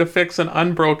unwilling to fix an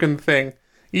unbroken thing.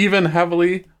 Even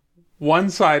heavily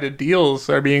one-sided deals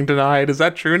are being denied. Is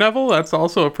that true, Neville? That's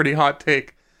also a pretty hot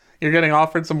take. You're getting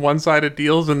offered some one-sided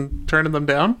deals and turning them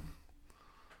down?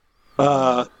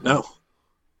 No.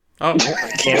 Oh.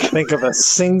 I can't think of a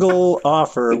single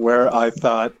offer where I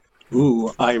thought,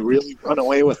 ooh, I really run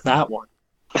away with that one.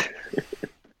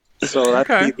 So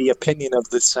that'd be the opinion of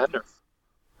the sender.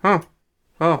 Huh.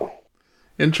 Oh.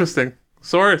 Interesting.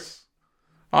 Source.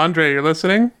 Andre, you're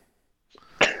listening?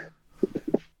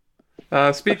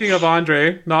 Speaking of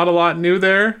Andre, not a lot new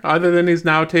there, other than he's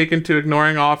now taken to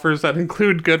ignoring offers that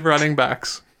include good running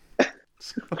backs.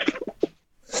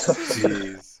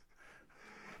 Jeez.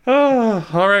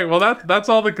 All right, well, that's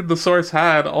all the source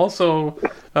had. Also,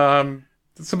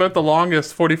 it's about the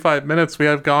longest 45 minutes we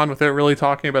have gone without really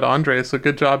talking about Andre, so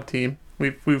good job, team.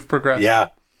 We've progressed. Yeah.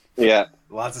 Yeah.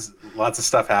 Lots of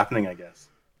stuff happening, I guess.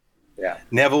 Yeah.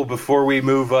 Neville, before we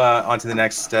move on to the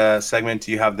next segment,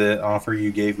 do you have the offer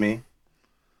you gave me?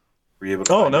 Were you able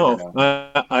to find it or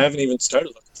no? I haven't even started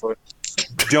looking for it.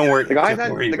 Don't worry. The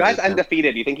guy's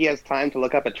undefeated. You think he has time to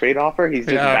look up a trade offer? He's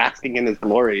just basking in his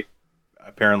glory.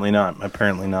 Apparently not. We're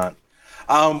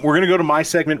going to go to my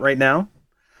segment right now.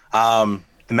 The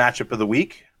matchup of the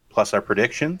week, plus our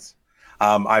predictions.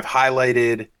 I've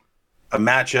highlighted a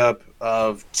matchup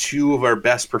of two of our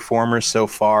best performers so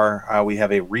far. We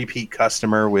have a repeat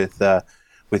customer with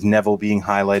Neville being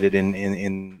highlighted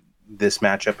in this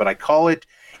matchup, but I call it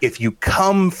If You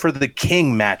Come for the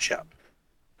King matchup.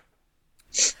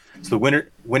 So the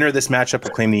winner of this matchup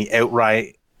will claim the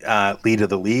outright lead of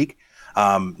the league.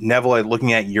 Neville,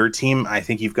 looking at your team, I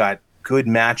think you've got good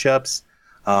matchups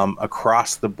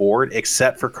across the board,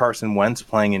 except for Carson Wentz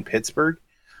playing in Pittsburgh.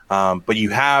 But you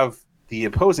have the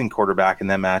opposing quarterback in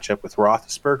that matchup with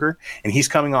Roethlisberger, and he's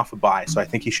coming off a bye, so I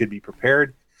think he should be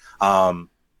prepared.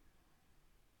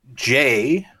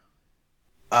 Jay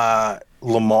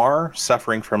Lamar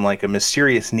suffering from like a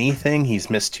mysterious knee thing. He's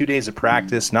missed 2 days of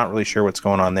practice. Not really sure what's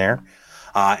going on there.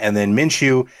 And then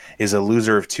Minshew is a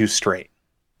loser of 2 straight.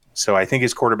 So I think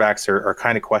his quarterbacks are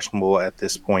kind of questionable at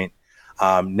this point.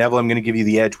 Neville, I'm going to give you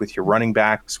the edge with your running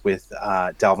backs with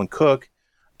Dalvin Cook,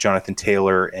 Jonathan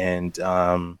Taylor, and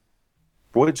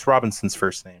what's Robinson's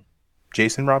first name?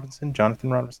 Jason Robinson?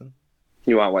 Jonathan Robinson?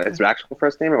 You want what his actual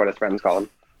first name or what his friends call him?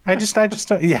 I just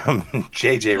don't. Yeah,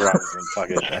 JJ Robinson. Fuck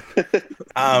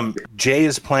it. Jay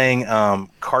is playing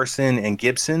Carson and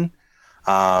Gibson.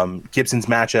 Gibson's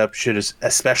matchup should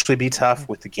especially be tough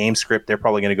with the game script. They're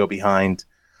probably going to go behind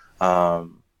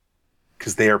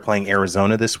because they are playing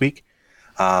Arizona this week,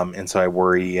 and so I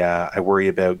worry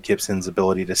about Gibson's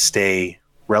ability to stay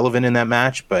relevant in that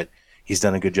match. But he's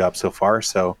done a good job so far.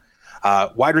 So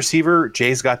wide receiver,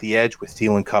 Jay's got the edge with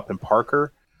Thielen, Kupp, and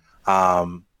Parker.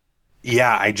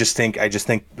 Yeah, I just think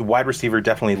the wide receiver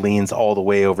definitely leans all the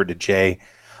way over to Jay.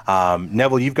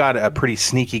 Neville, you've got a pretty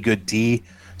sneaky good D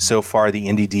so far. The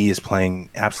Indy D is playing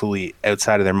absolutely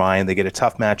outside of their mind. They get a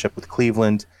tough matchup with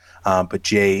Cleveland, but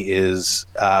Jay is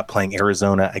playing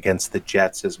Arizona against the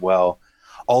Jets as well.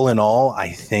 All in all, I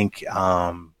think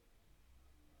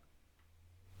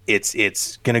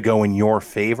it's going to go in your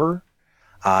favor,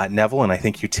 Neville, and I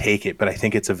think you take it, but I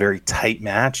think it's a very tight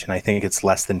match, and I think it's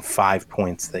less than 5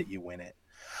 points that you win it.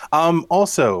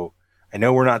 Also, I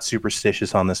know we're not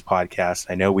superstitious on this podcast.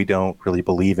 I know we don't really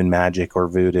believe in magic or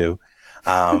voodoo,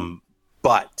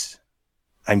 but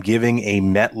I'm giving a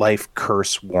MetLife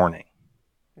curse warning.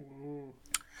 Ooh.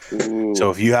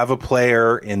 So if you have a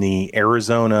player in the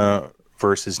Arizona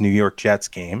versus New York Jets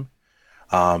game,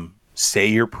 say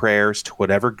your prayers to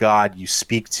whatever God you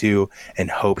speak to and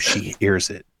hope she hears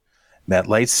it.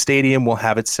 MetLife Stadium will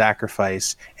have its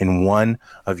sacrifice, and one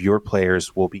of your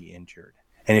players will be injured.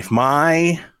 And if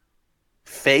my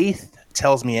faith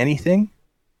tells me anything,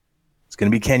 it's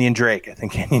going to be Kenyon Drake. I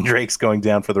think Kenyon Drake's going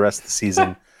down for the rest of the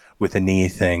season with a knee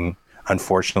thing.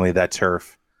 Unfortunately, that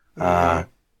turf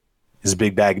is a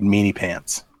big bag of meanie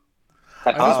pants.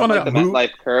 I just want the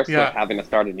MetLife curse of having to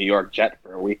start a New York Jet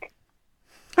for a week.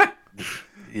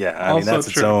 Yeah, I mean that's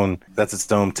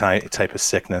its own type of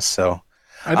sickness. So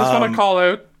I just want to call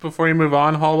out before you move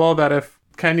on, Hallwell, that if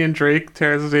Kenyon Drake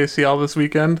tears his ACL this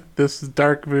weekend, this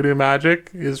dark voodoo magic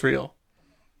is real.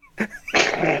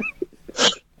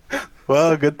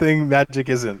 Well, good thing magic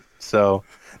isn't. So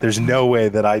there's no way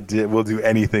that will do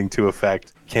anything to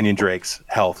affect Kenyon Drake's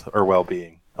health or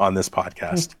well-being on this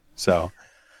podcast. So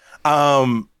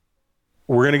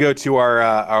we're gonna go to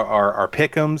our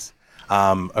pick'ems.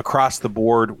 Across the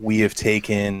board, we have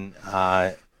taken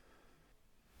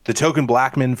the Token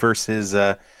Blackman versus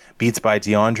Beats by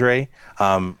DeAndre.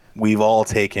 We've all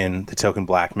taken the Token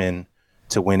Blackman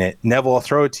to win it. Neville, I'll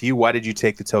throw it to you. Why did you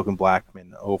take the Token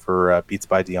Blackman over Beats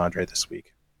by DeAndre this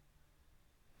week?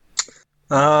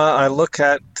 I look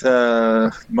at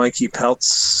Mikey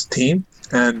Pelt's team,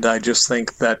 and I just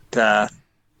think that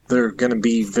they're going to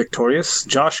be victorious.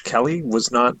 Josh Kelly was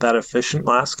not that efficient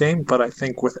last game, but I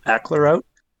think with Eckler out,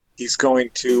 he's going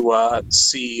to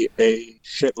see a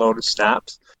shitload of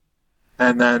snaps.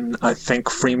 And then I think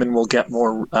Freeman will get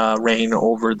more reign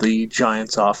over the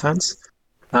Giants' offense.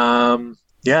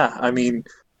 Yeah, I mean,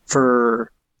 for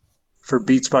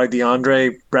Beats by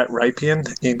DeAndre, Brett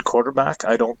Rypien in quarterback,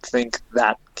 I don't think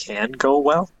that can go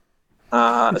well,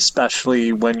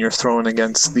 especially when you're throwing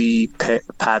against the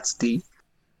Pats D.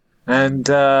 And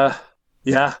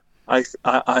yeah,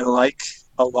 I like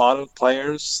a lot of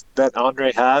players that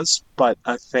Andre has, but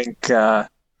I think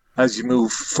as you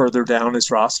move further down his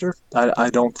roster, I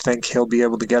don't think he'll be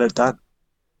able to get it done.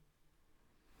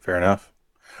 Fair enough.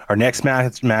 Our next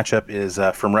matchup is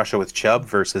From Russia with Chubb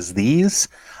versus These.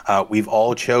 We've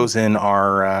all chosen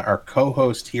our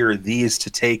co-host here, These, to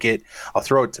take it. I'll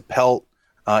throw it to Pelt.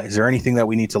 Is there anything that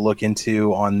we need to look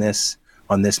into on this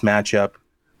matchup?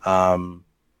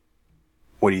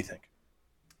 What do you think?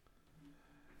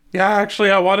 Yeah, actually,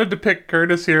 I wanted to pick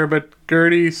Curtis here, but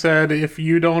Gertie said, if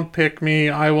you don't pick me,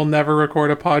 I will never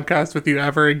record a podcast with you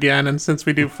ever again. And since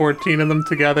we do 14 of them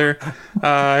together,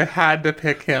 I had to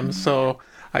pick him. So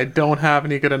I don't have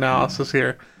any good analysis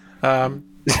here.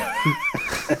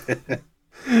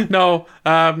 No,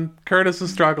 Curtis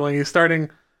is struggling. He's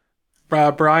starting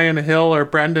Brian Hill or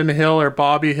Brendan Hill or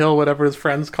Bobby Hill, whatever his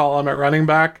friends call him, at running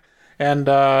back. And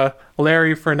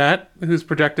Larry Fournette, who's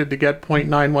projected to get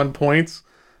 0.91 points,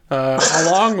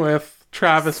 along with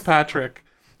Travis Patrick,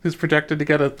 who's projected to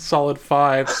get a solid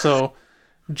 5. So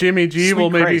Jimmy G Sweet will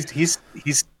maybe... Christ.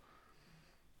 He's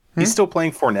still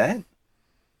playing Fournette?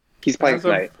 He's playing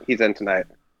tonight. He's in tonight.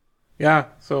 Yeah,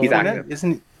 so... He's Fournette active.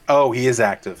 isn't... Oh, he is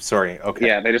active. Sorry. Okay.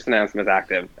 Yeah, they just announced him as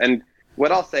active. And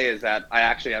what I'll say is that I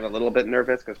actually am a little bit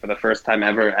nervous because for the first time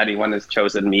ever, anyone has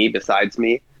chosen me besides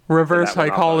me. Reverse So that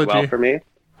went off psychology. well for me.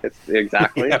 It's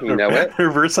exactly, Yeah, you know it.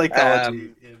 Reverse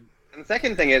psychology. And the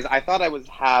second thing is, I thought I would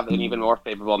have an even more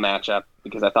favorable matchup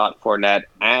because I thought Fournette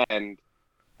and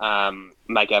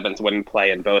Mike Evans wouldn't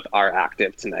play, and both are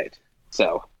active tonight.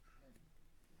 So,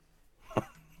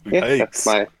 yeah, that's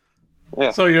my.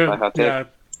 Yeah, So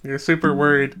you're super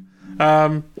worried.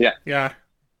 Yeah.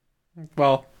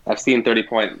 Well, I've seen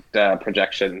 30-point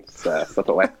projections slip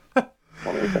away.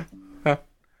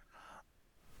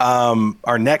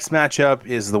 Our next matchup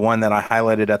is the one that I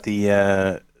highlighted at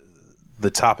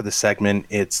the top of the segment.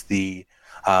 It's the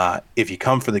if you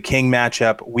come for the king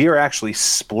matchup. We are actually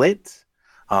split.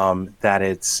 That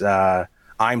it's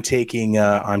I'm taking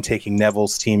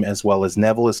Neville's team as well as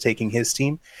Neville is taking his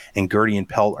team, and Gertie and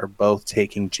Pelt are both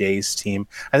taking Jay's team.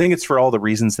 I think it's for all the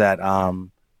reasons that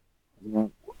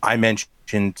I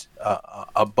mentioned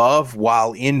above.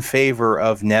 While in favor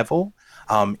of Neville,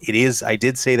 I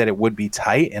did say that it would be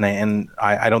tight, and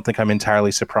I don't think I'm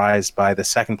entirely surprised by the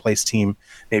second place team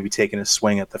maybe taking a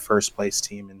swing at the first place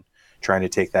team and trying to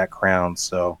take that crown.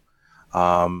 So,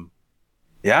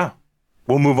 yeah,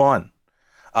 we'll move on.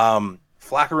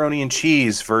 Flaccaroni and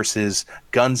Cheese versus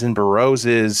Guns and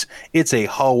Roses. It's a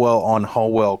Hallwell on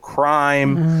Hallwell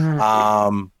crime.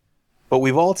 But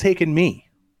we've all taken me,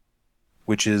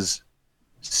 which is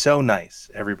so nice,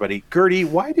 everybody. Gertie,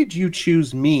 why did you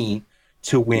choose me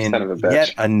to win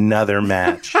yet another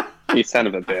match? You son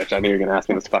of a bitch. I knew you were going to ask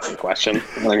me this fucking question.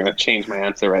 I'm going to change my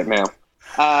answer right now.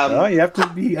 You have to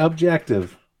be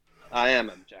objective. I am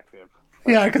objective.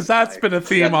 yeah, because that's been a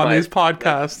theme on these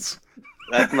podcasts.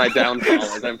 That's my downfall,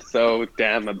 is I'm so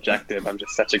damn objective. I'm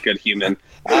just such a good human.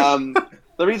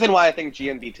 The reason why I think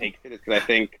GNB takes it is because I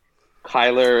think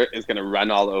Kyler is going to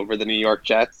run all over the New York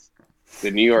Jets.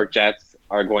 The New York Jets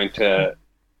are going to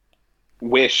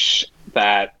wish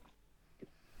that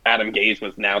Adam Gase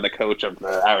was now the coach of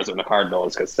the Arizona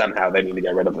Cardinals because somehow they need to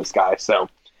get rid of this guy. So,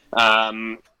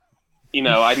 I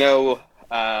know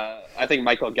I think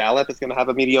Michael Gallup is going to have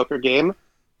a mediocre game.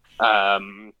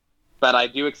 But I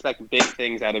do expect big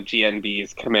things out of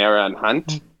GNB's Kamara and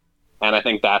Hunt. And I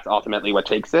think that's ultimately what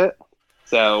takes it.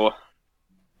 So,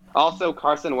 also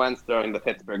Carson Wentz throwing the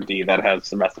Pittsburgh D that has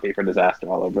the recipe for disaster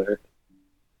all over it.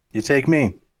 You take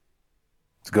me.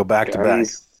 Let's go back to back.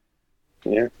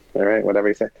 Yeah, all right, whatever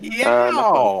you say.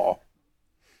 Yeah.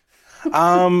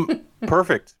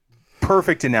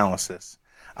 Perfect analysis.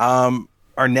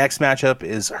 Our next matchup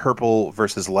is Herpel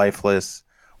versus Lifeless.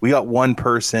 We got one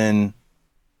person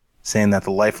saying that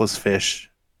the Lifeless Fish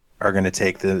are going to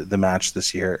take the match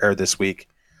this week.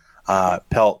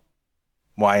 Pelt,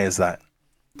 why is that?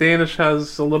 Danish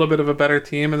has a little bit of a better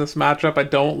team in this matchup. I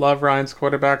don't love Ryan's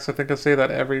quarterbacks. I think I say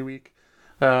that every week.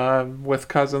 With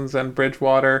Cousins and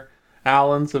Bridgewater,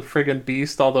 Allen's a friggin'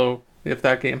 beast, although if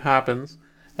that game happens.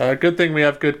 Good thing we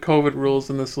have good COVID rules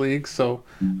in this league, so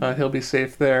he'll be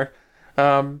safe there.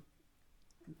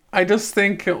 I just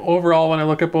think overall when I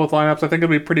look at both lineups, I think it'll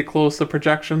be pretty close. The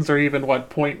projections are even,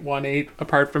 0.18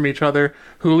 apart from each other.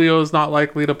 Julio is not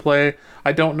likely to play.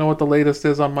 I don't know what the latest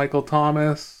is on Michael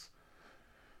Thomas.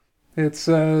 It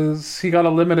says he got a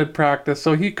limited practice,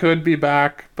 so he could be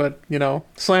back. But,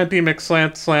 slanty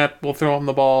McSlant, we'll throw him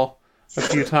the ball a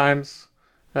few times.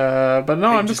 But no,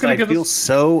 I'm just going to give I feel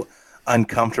so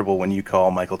uncomfortable when you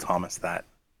call Michael Thomas that.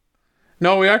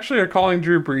 No, we actually are calling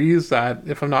Drew Brees that,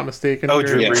 if I'm not mistaken. Oh,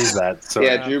 Drew Brees that. Sorry.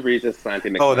 Yeah, Drew Brees is slanty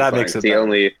McSlant. Oh, that makes it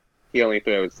better. He only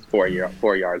throws 4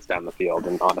 yards down the field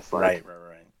and on a slant.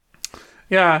 Right.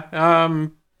 Yeah,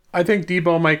 I think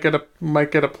Debo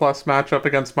might get a plus matchup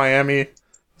against Miami,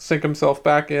 sink himself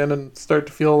back in and start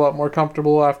to feel a lot more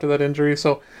comfortable after that injury.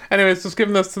 So, anyways, just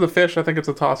giving this to the Fish. I think it's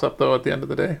a toss-up, though, at the end of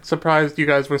the day. Surprised you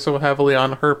guys were so heavily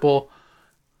on Herpel.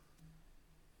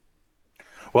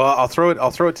 Well, I'll throw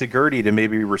it to Gertie to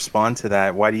maybe respond to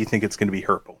that. Why do you think it's going to be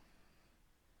Herpel?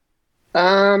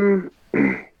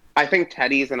 I think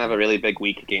Teddy's going to have a really big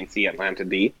week against the Atlanta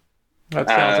D. That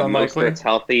sounds unlikely. Mostert's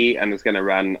healthy and is going to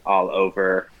run all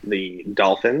over the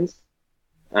Dolphins.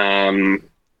 And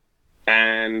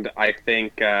I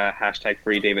think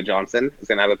 #free David Johnson is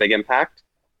going to have a big impact.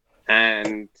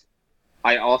 And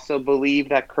I also believe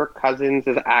that Kirk Cousins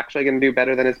is actually going to do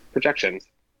better than his projections.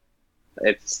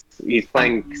 He's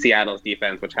playing Seattle's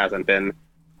defense, which hasn't been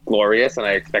glorious, and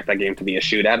I expect that game to be a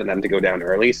shootout and them to go down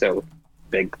early. So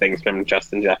big things from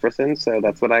Justin Jefferson. So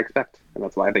that's what I expect, and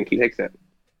that's why I think he takes it.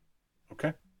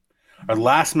 Okay. Our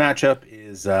last matchup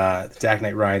is the Dak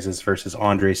Knight Rises versus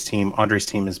Andre's team. Andre's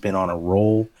team has been on a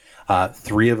roll.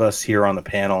 3 of us here on the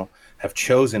panel have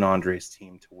chosen Andre's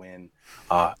team to win.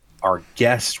 Our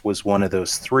guest was one of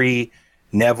those three.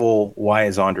 Neville, why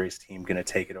is Andre's team going to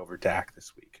take it over Dak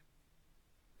this week?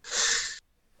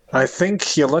 I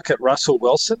think you look at Russell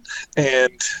Wilson,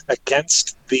 and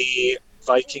against the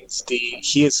Vikings D,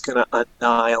 he is going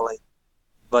to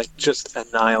just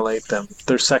annihilate them.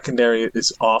 Their secondary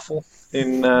is awful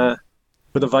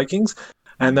for the Vikings.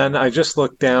 And then I just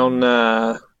looked down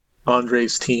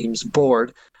Andre's team's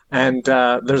board, and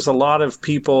there's a lot of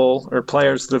people or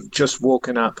players that have just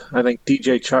woken up. I think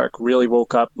DJ Chark really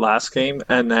woke up last game,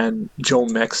 and then Joe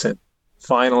Mixon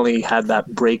finally had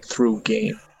that breakthrough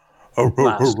game.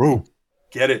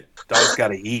 Get it. Dog's got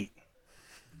to eat.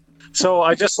 So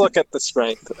I just look at the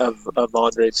strength of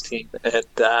Andre's team, and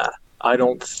I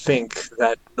don't think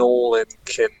that Nolan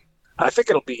can... I think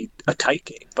it'll be a tight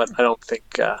game, but I don't think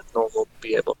Nolan will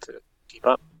be able to keep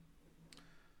up.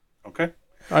 Okay.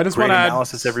 I just Great want to add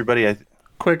analysis, everybody.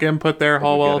 Quick input there,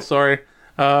 Hallwell. Sorry.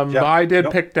 I did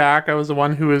pick Dak. I was the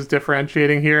one who was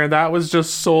differentiating here, and that was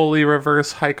just solely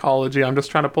reverse psychology. I'm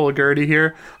just trying to pull a Gertie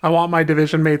here. I want my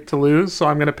division mate to lose, so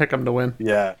I'm going to pick him to win.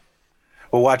 Yeah.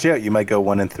 Well, watch out. You might go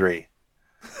 1-3.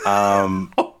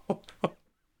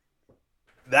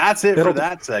 That's it for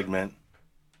that segment.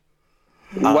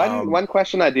 One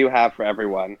question I do have for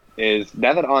everyone is,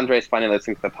 now that Andre's finally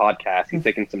listening to the podcast, he's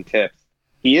taking some tips.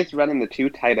 He is running the 2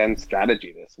 tight end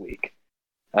strategy this week.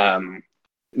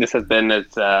 This has been, as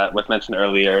was mentioned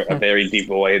earlier, a very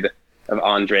devoid of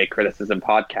Andre criticism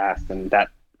podcast, and that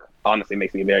honestly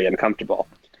makes me very uncomfortable.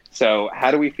 So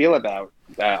how do we feel about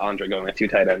Andre going with 2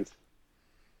 tight ends?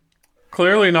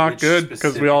 Clearly not good,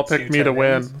 because we all picked me to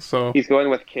win. So he's going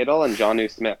with Kittle and Jonnu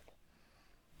Smith.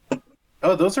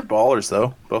 Oh, those are ballers,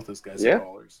 though. Both those guys are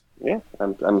ballers. Yeah,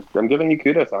 I'm giving you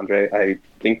kudos, Andre. I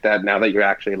think that now that you're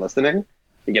actually listening,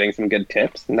 you're getting some good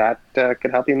tips, and that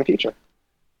could help you in the future.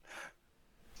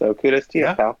 So kudos to you,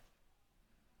 pal.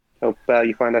 Hope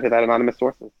you find out who that anonymous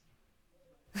source is.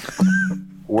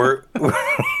 We're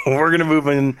gonna move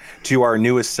in to our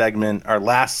newest segment, our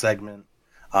last segment.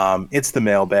 It's the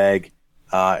mailbag.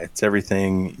 It's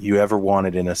everything you ever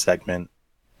wanted in a segment.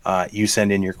 You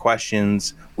send in your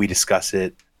questions. We discuss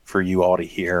it for you all to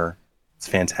hear. It's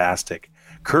fantastic.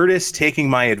 Curtis taking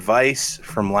my advice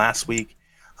from last week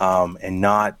and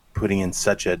not putting in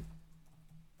such a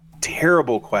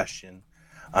terrible question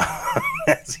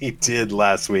as he did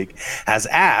last week, has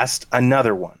asked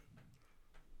another one.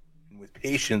 And with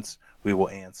patience, we will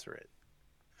answer it.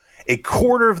 A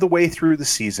quarter of the way through the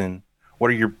season,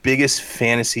 what are your biggest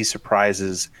fantasy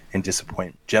surprises and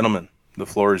disappointment? Gentlemen, the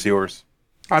floor is yours.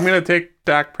 I'm going to take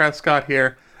Dak Prescott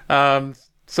here.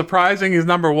 Surprising, he's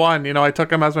number 1. You know, I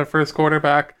took him as my first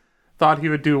quarterback. Thought he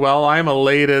would do well. I am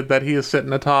elated that he is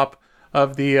sitting atop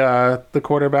of the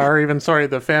quarterback, or even,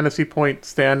 the fantasy point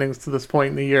standings to this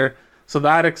point in the year. So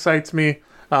that excites me.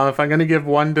 If I'm going to give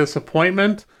one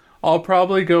disappointment, I'll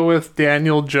probably go with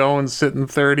Daniel Jones sitting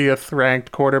 30th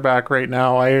ranked quarterback right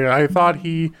now. I thought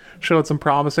he showed some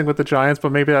promising with the Giants,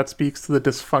 but maybe that speaks to the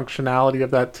dysfunctionality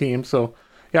of that team. So,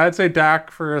 yeah, I'd say Dak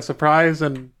for a surprise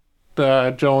and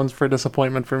Jones for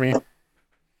disappointment for me.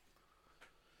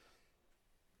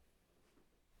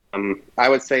 I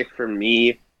would say for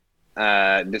me,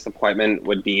 disappointment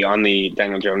would be on the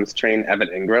Daniel Jones train, Evan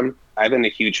Ingram. I've been a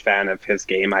huge fan of his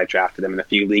game. I drafted him in a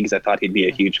few leagues. I thought he'd be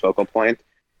a huge focal point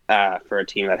for a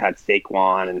team that had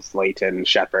Saquon and Slayton and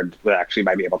Shepard, that actually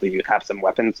might be able to have some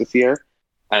weapons this year.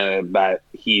 But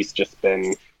he's just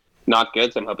been not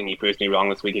good, so I'm hoping he proves me wrong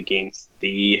this week against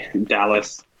the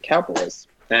Dallas Cowboys.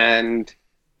 And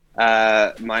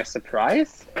my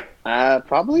surprise,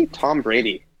 probably Tom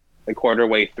Brady, the quarter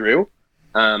way through.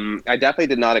 I definitely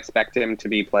did not expect him to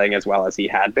be playing as well as he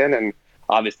had been, and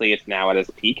obviously it's now at his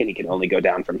peak, and he can only go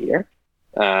down from here.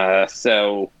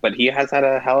 But he has had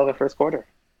a hell of a first quarter.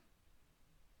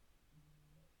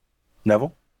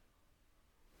 Neville?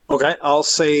 Okay, I'll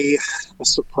say a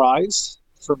surprise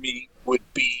for me would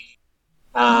be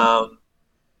probably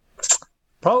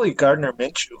Gardner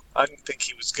Minshew. I didn't think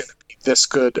he was going to be this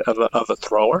good of a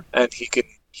thrower, and he can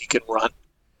run.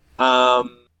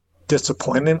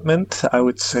 Disappointment, I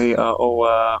would say,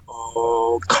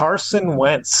 Carson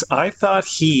Wentz. I thought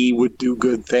he would do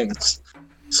good things,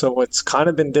 so it's kind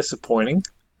of been disappointing.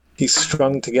 He's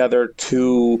strung together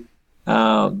 2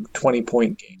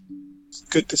 20-point games. It's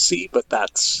good to see, but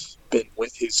that's been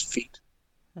with his feet.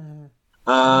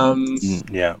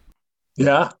 Yeah.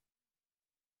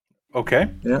 Okay.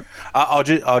 Yeah. I'll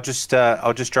just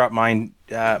drop mine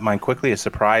quickly. A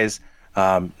surprise.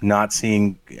 Not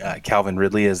seeing Calvin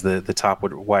Ridley as the top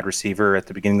wide receiver at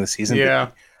the beginning of the season.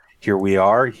 Yeah. here we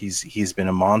are. He's been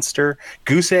a monster.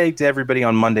 Goose egged everybody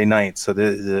on Monday night, so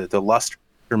the luster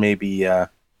may be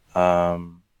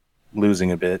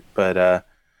losing a bit. But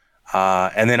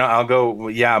and then I'll go.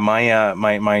 Yeah,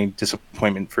 my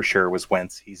disappointment for sure was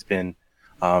Wentz. He's been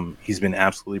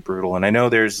absolutely brutal, and I know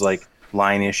there's like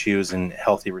line issues and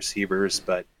healthy receivers,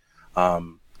 but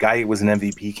guy was an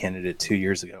MVP candidate 2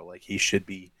 years ago. Like he should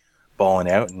be balling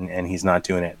out, and he's not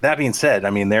doing it. That being said,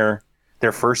 I mean they're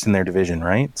first in their division,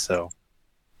 right? So,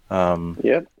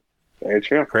 yep, very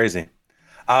true. Crazy.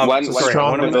 I was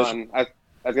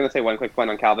going to say one quick point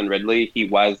on Calvin Ridley. He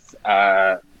was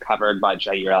covered by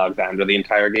Jair Alexander the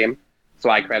entire game,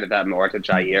 so I credit that more to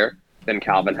Jair than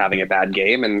Calvin having a bad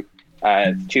game. And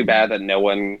it's too bad that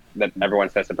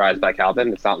everyone's so surprised by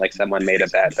Calvin. It's not like someone made a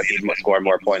bet that he'd score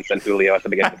more points than Julio at the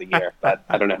beginning of the year. But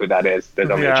I don't know who that is.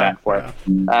 There's only a chat for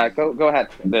it. Go ahead.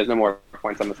 There's no more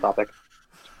points on this topic.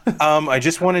 I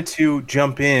just wanted to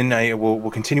jump in.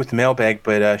 We'll continue with the mailbag,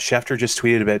 but Schefter just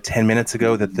tweeted about 10 minutes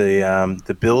ago that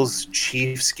the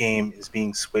Bills-Chiefs game is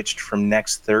being switched from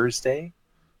next Thursday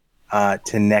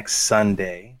to next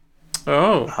Sunday.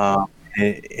 Oh.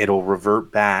 It'll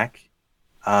revert back.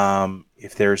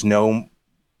 If there's no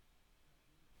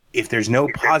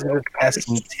positive test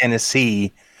in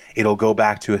Tennessee, it'll go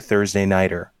back to a Thursday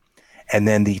nighter. And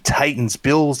then the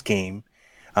Titans-Bills game,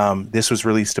 this was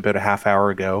released about a half hour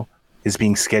ago, is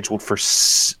being scheduled for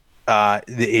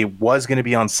it was going to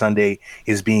be on Sunday,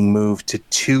 is being moved to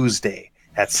Tuesday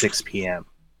at 6 p.m.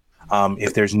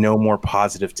 If there's no more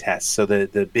positive tests. So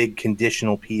the big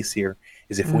conditional piece here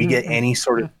is if we get any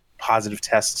sort of positive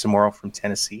tests tomorrow from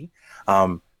Tennessee,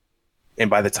 and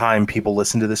by the time people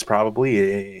listen to this,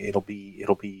 probably it'll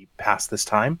be past this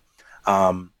time.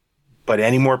 But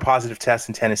any more positive tests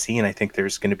in Tennessee, and I think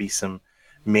there's going to be some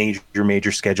major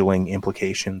scheduling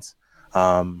implications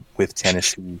with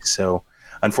Tennessee. So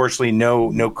unfortunately,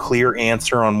 no clear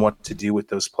answer on what to do with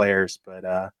those players,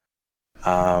 but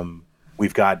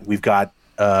we've got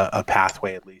a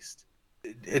pathway at least.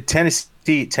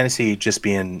 Tennessee just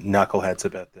being knuckleheads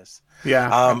about this. Yeah.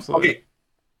 Absolutely. Okay.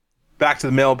 Back to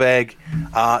the mailbag.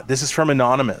 This is from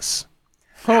Anonymous.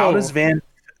 How does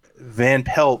Van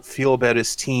Pelt feel about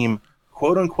his team,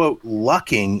 quote unquote,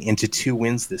 lucking into 2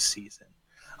 wins this season?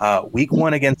 Week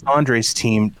 1 against Andre's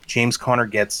team, James Conner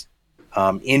gets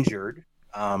injured,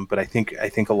 but I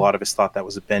think a lot of us thought that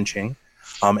was a benching.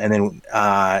 And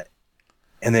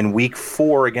then week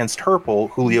 4 against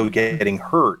Herpel, Julio getting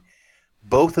hurt.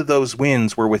 Both of those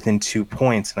wins were within 2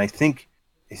 points, and I think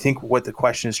what the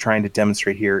question is trying to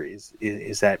demonstrate here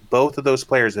is that both of those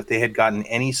players, if they had gotten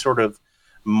any sort of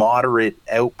moderate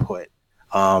output,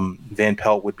 Van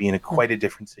Pelt would be in quite a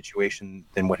different situation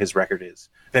than what his record is.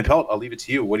 Van Pelt, I'll leave it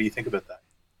to you. What do you think about that?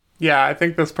 Yeah, I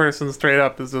think this person straight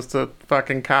up is just a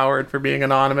fucking coward for being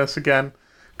anonymous again,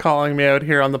 calling me out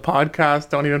here on the podcast.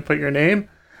 Don't even put your name.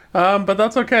 But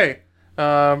that's okay.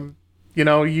 To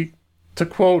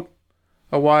quote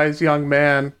a wise young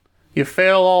man, you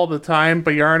fail all the time,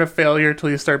 but you aren't a failure till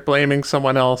you start blaming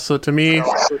someone else. So to me,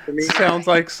 sounds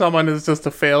like someone is just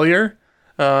a failure,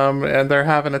 and they're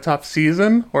having a tough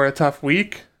season or a tough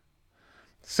week.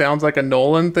 Sounds like a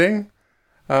Nolan thing.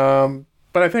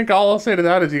 But I think all I'll say to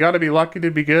that is you got to be lucky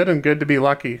to be good and good to be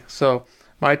lucky. So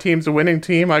my team's a winning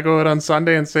team. I go out on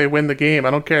Sunday and say win the game.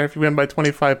 I don't care if you win by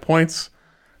 25 points.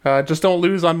 Just don't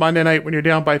lose on Monday night when you're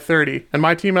down by 30. And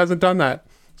my team hasn't done that.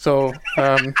 So...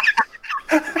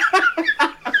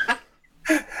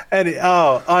 And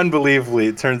unbelievably,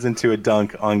 it turns into a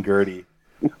dunk on Gertie.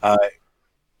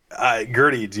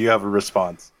 Gertie, do you have a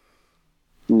response?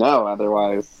 No,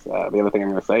 otherwise, the other thing I'm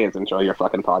going to say is enjoy your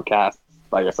fucking podcast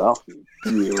by yourself.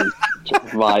 You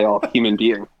vile human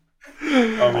being.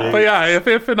 But yeah,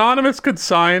 if Anonymous could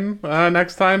sign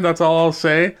next time, that's all I'll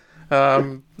say.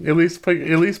 At least put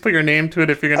your name to it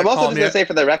if you're going to call me. I'm also just going to say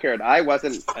for the record, I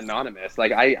wasn't anonymous.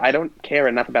 Like I don't care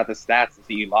enough about the stats to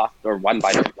see you lost or won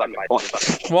by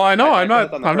points. Well, I know I'm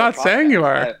not saying you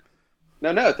are.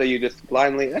 No. So you just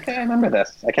blindly. Okay, I remember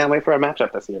this. I can't wait for a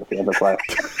matchup this year if we ever play.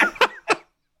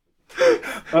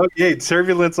 Okay,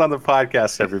 turbulence on the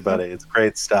podcast, everybody. It's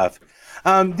great stuff.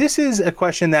 This is a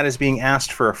question that is being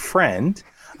asked for a friend.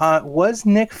 Was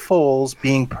Nick Foles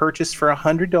being purchased for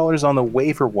 $100 on the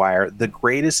waiver wire the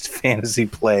greatest fantasy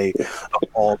play of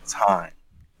all time?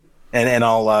 And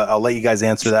I'll let you guys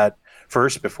answer that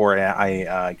first before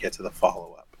I get to the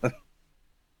follow-up.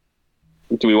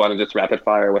 Do we want to just rapid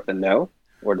fire with a no?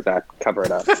 Or does that cover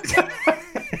it up?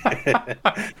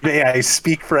 May I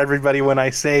speak for everybody when I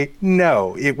say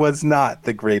no, it was not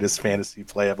the greatest fantasy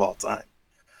play of all time.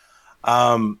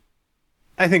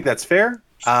 I think that's fair.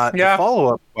 The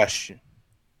follow-up question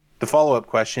the follow-up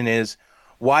question is,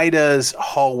 why does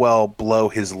Hallwell blow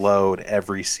his load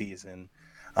every season?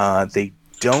 They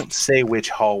don't say which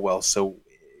Hallwell, so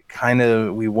kind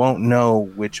of we won't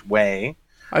know which way.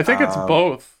 I think it's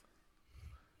both.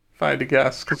 If I had to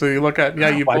guess, because you look at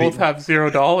you both have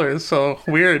 $0, so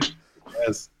weird.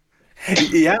 Yes.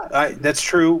 Yeah, that's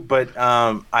true. But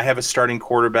I have a starting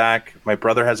quarterback. My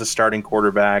brother has a starting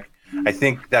quarterback. I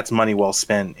think that's money well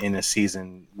spent in a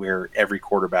season where every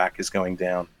quarterback is going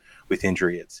down with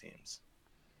injury, it seems.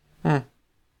 Huh.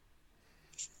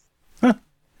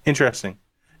 Interesting.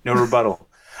 No rebuttal.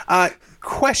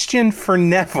 Question for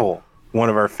Neville. One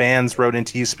of our fans wrote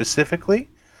into you specifically.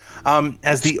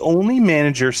 As the only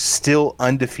manager still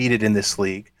undefeated in this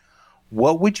league,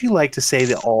 what would you like to say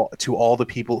to all the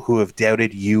people who have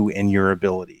doubted you and your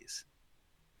abilities?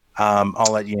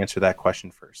 I'll let you answer that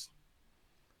question first.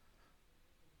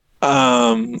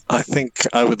 I think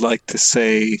I would like to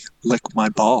say lick my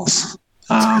balls.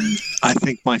 I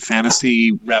think my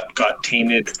fantasy rep got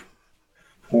tainted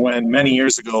when many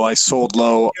years ago I sold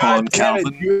low on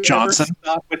Calvin Johnson.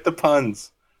 Stop with the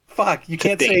puns. Fuck, you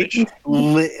can't say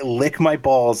lick my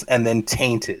balls and then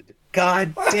tainted.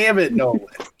 God damn it, Nolan.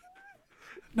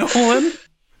 Nolan?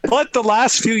 But the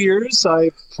last few years,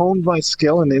 I've honed my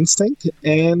skill and instinct,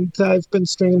 and I've been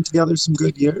stringing together some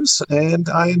good years, and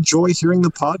I enjoy hearing the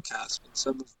podcast.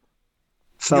 Some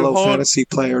fellow fantasy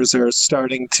players are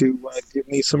starting to give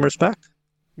me some respect.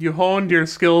 You honed your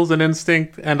skills and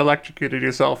instinct and electrocuted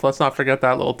yourself. Let's not forget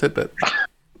that little tidbit.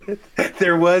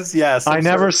 There was, yes. I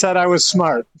never said I was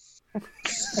smart.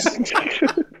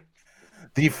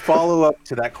 The follow-up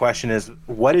to that question is,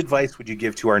 what advice would you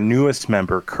give to our newest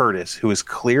member, Curtis, who is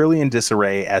clearly in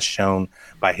disarray as shown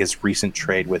by his recent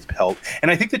trade with Pelt? And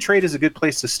I think the trade is a good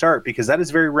place to start because that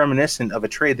is very reminiscent of a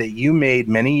trade that you made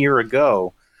many years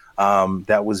ago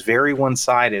that was very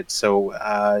one-sided.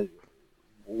 So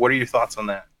what are your thoughts on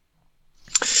that?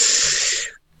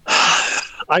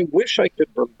 I wish I could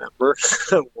remember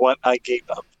what I gave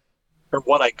up or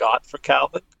what I got for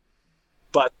Calvin,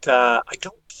 but I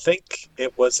don't think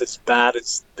it was as bad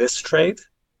as this trade.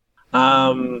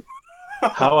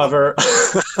 However,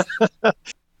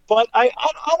 but I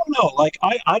don't know. Like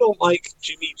I don't like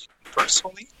Jimmy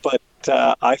personally, but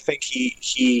I think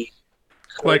he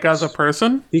like as a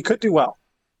person, he could do well.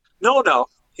 No,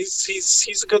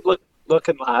 he's a good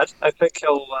looking lad. I think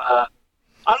he'll.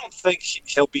 I don't think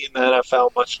he'll be in the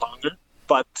NFL much longer,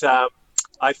 but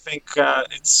I think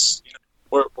it's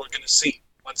we're going to see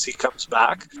once he comes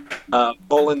back.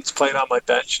 Mullins played on my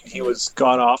bench and he was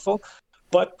god awful.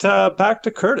 But back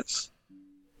to Curtis.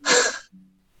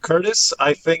 Curtis,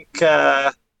 I think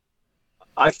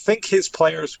his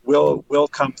players will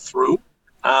come through.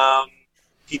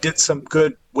 He did some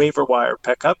good waiver wire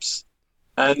pickups,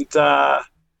 and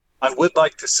I would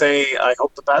like to say I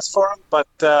hope the best for him, but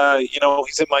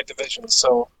he's in my division,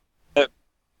 so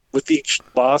with each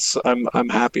loss, I'm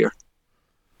happier.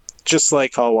 Just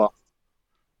like Hallwell.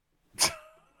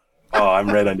 Oh,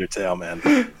 I'm red under tail, man.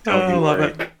 I love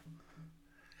it.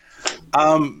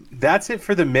 That's it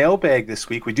for the mailbag this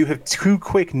week. We do have 2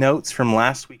 quick notes from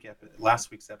last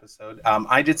week's episode.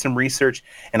 I did some research,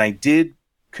 and I did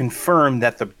confirm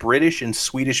that the British and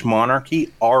Swedish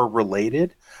monarchy are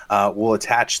related. We'll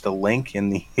attach the link in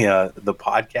the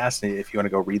podcast if you want to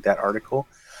go read that article.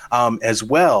 As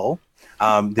well,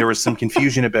 there was some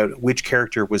confusion about which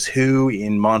character was who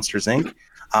in Monsters, Inc.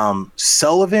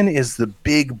 Sullivan is the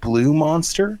big blue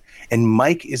monster, and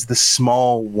Mike is the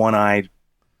small, one-eyed,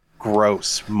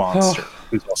 gross monster.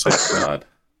 Who's also God.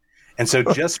 And so,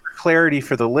 just for clarity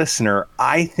for the listener,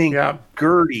 I think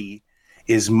Gertie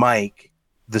is Mike,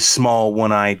 the small,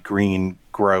 one-eyed, green,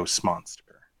 gross monster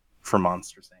for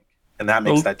Monsters, Inc. And that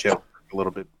makes that joke a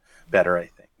little bit better, I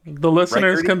think. The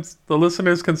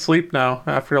listeners can sleep now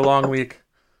after a long week.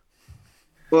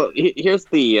 Well, here's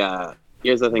the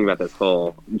thing about this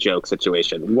whole joke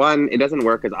situation. One, it doesn't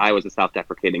work because I was a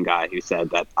self-deprecating guy who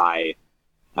said that I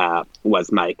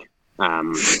was Mike.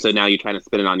 So now you're trying to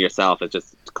spin it on yourself. It's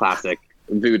just classic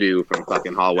voodoo from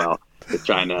fucking Hallwell. Just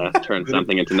trying to turn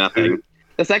something into nothing.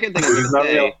 The second thing I'm going to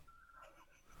say...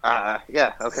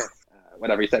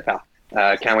 whatever you said, pal.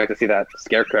 Can't wait to see that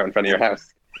scarecrow in front of your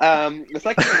house. The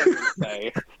second thing I'm going to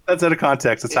say... That's out of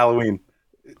context. It's Halloween.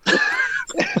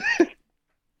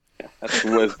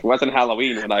 Wasn't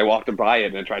Halloween when I walked by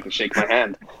it and tried to shake my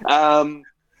hand. The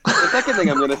second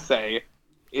thing I'm going to say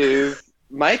is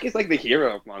Mike is like the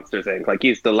hero of Monsters, Inc. Like,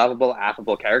 he's the lovable,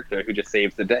 affable character who just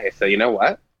saves the day. So you know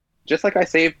what? Just like I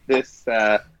saved this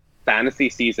fantasy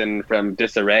season from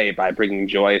disarray by bringing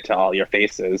joy to all your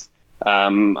faces,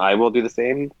 I will do the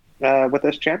same with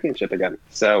this championship again.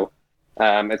 So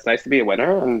It's nice to be a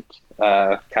winner and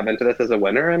come into this as a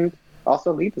winner and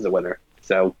also leave as a winner.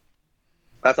 So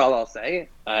that's all I'll say.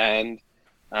 And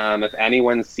if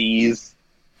anyone sees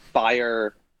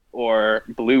fire or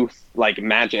blue like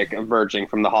magic emerging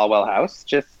from the Hallwell house,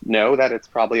 just know that it's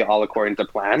probably all according to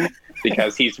plan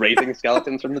because he's raising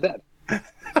skeletons from the dead.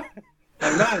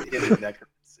 I'm not in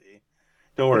necromancy.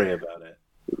 Don't worry about it.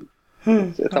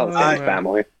 It's all the same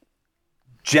family.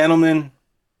 Gentlemen,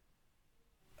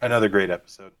 another great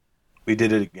episode. We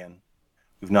did it again.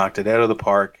 We've knocked it out of the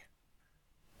park.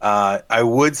 I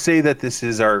would say that this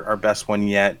is our best one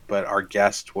yet, but our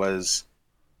guest was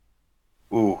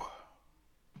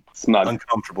smug,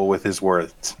 uncomfortable with his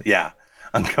words. Yeah,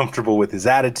 uncomfortable with his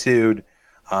attitude.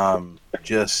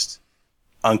 Just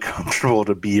uncomfortable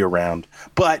to be around.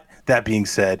 But that being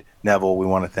said, Neville, we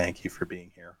want to thank you for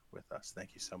being here with us.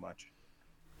 Thank you so much.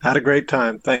 Had a great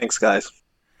time. Thanks, guys.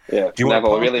 Yeah,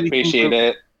 Neville, really appreciate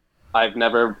it. I've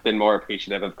never been more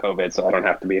appreciative of COVID, so I don't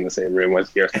have to be in the same room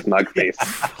with your smug face.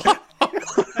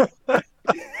 Do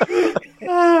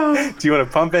you want to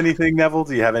pump anything, Neville?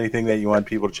 Do you have anything that you want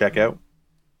people to check out?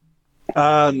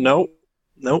 Nope.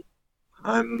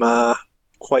 I'm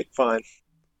quite fine.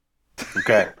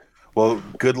 Okay. Well,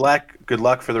 good luck. Good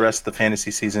luck for the rest of the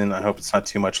fantasy season. I hope it's not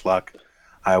too much luck.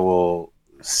 I will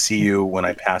see you when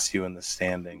I pass you in the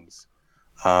standings.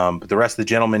 But the rest of the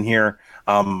gentlemen here,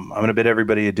 I'm going to bid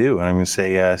everybody adieu, and I'm going to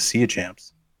say, see you,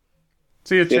 champs.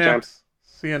 See you, champs.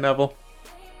 See you, Neville.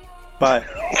 Bye.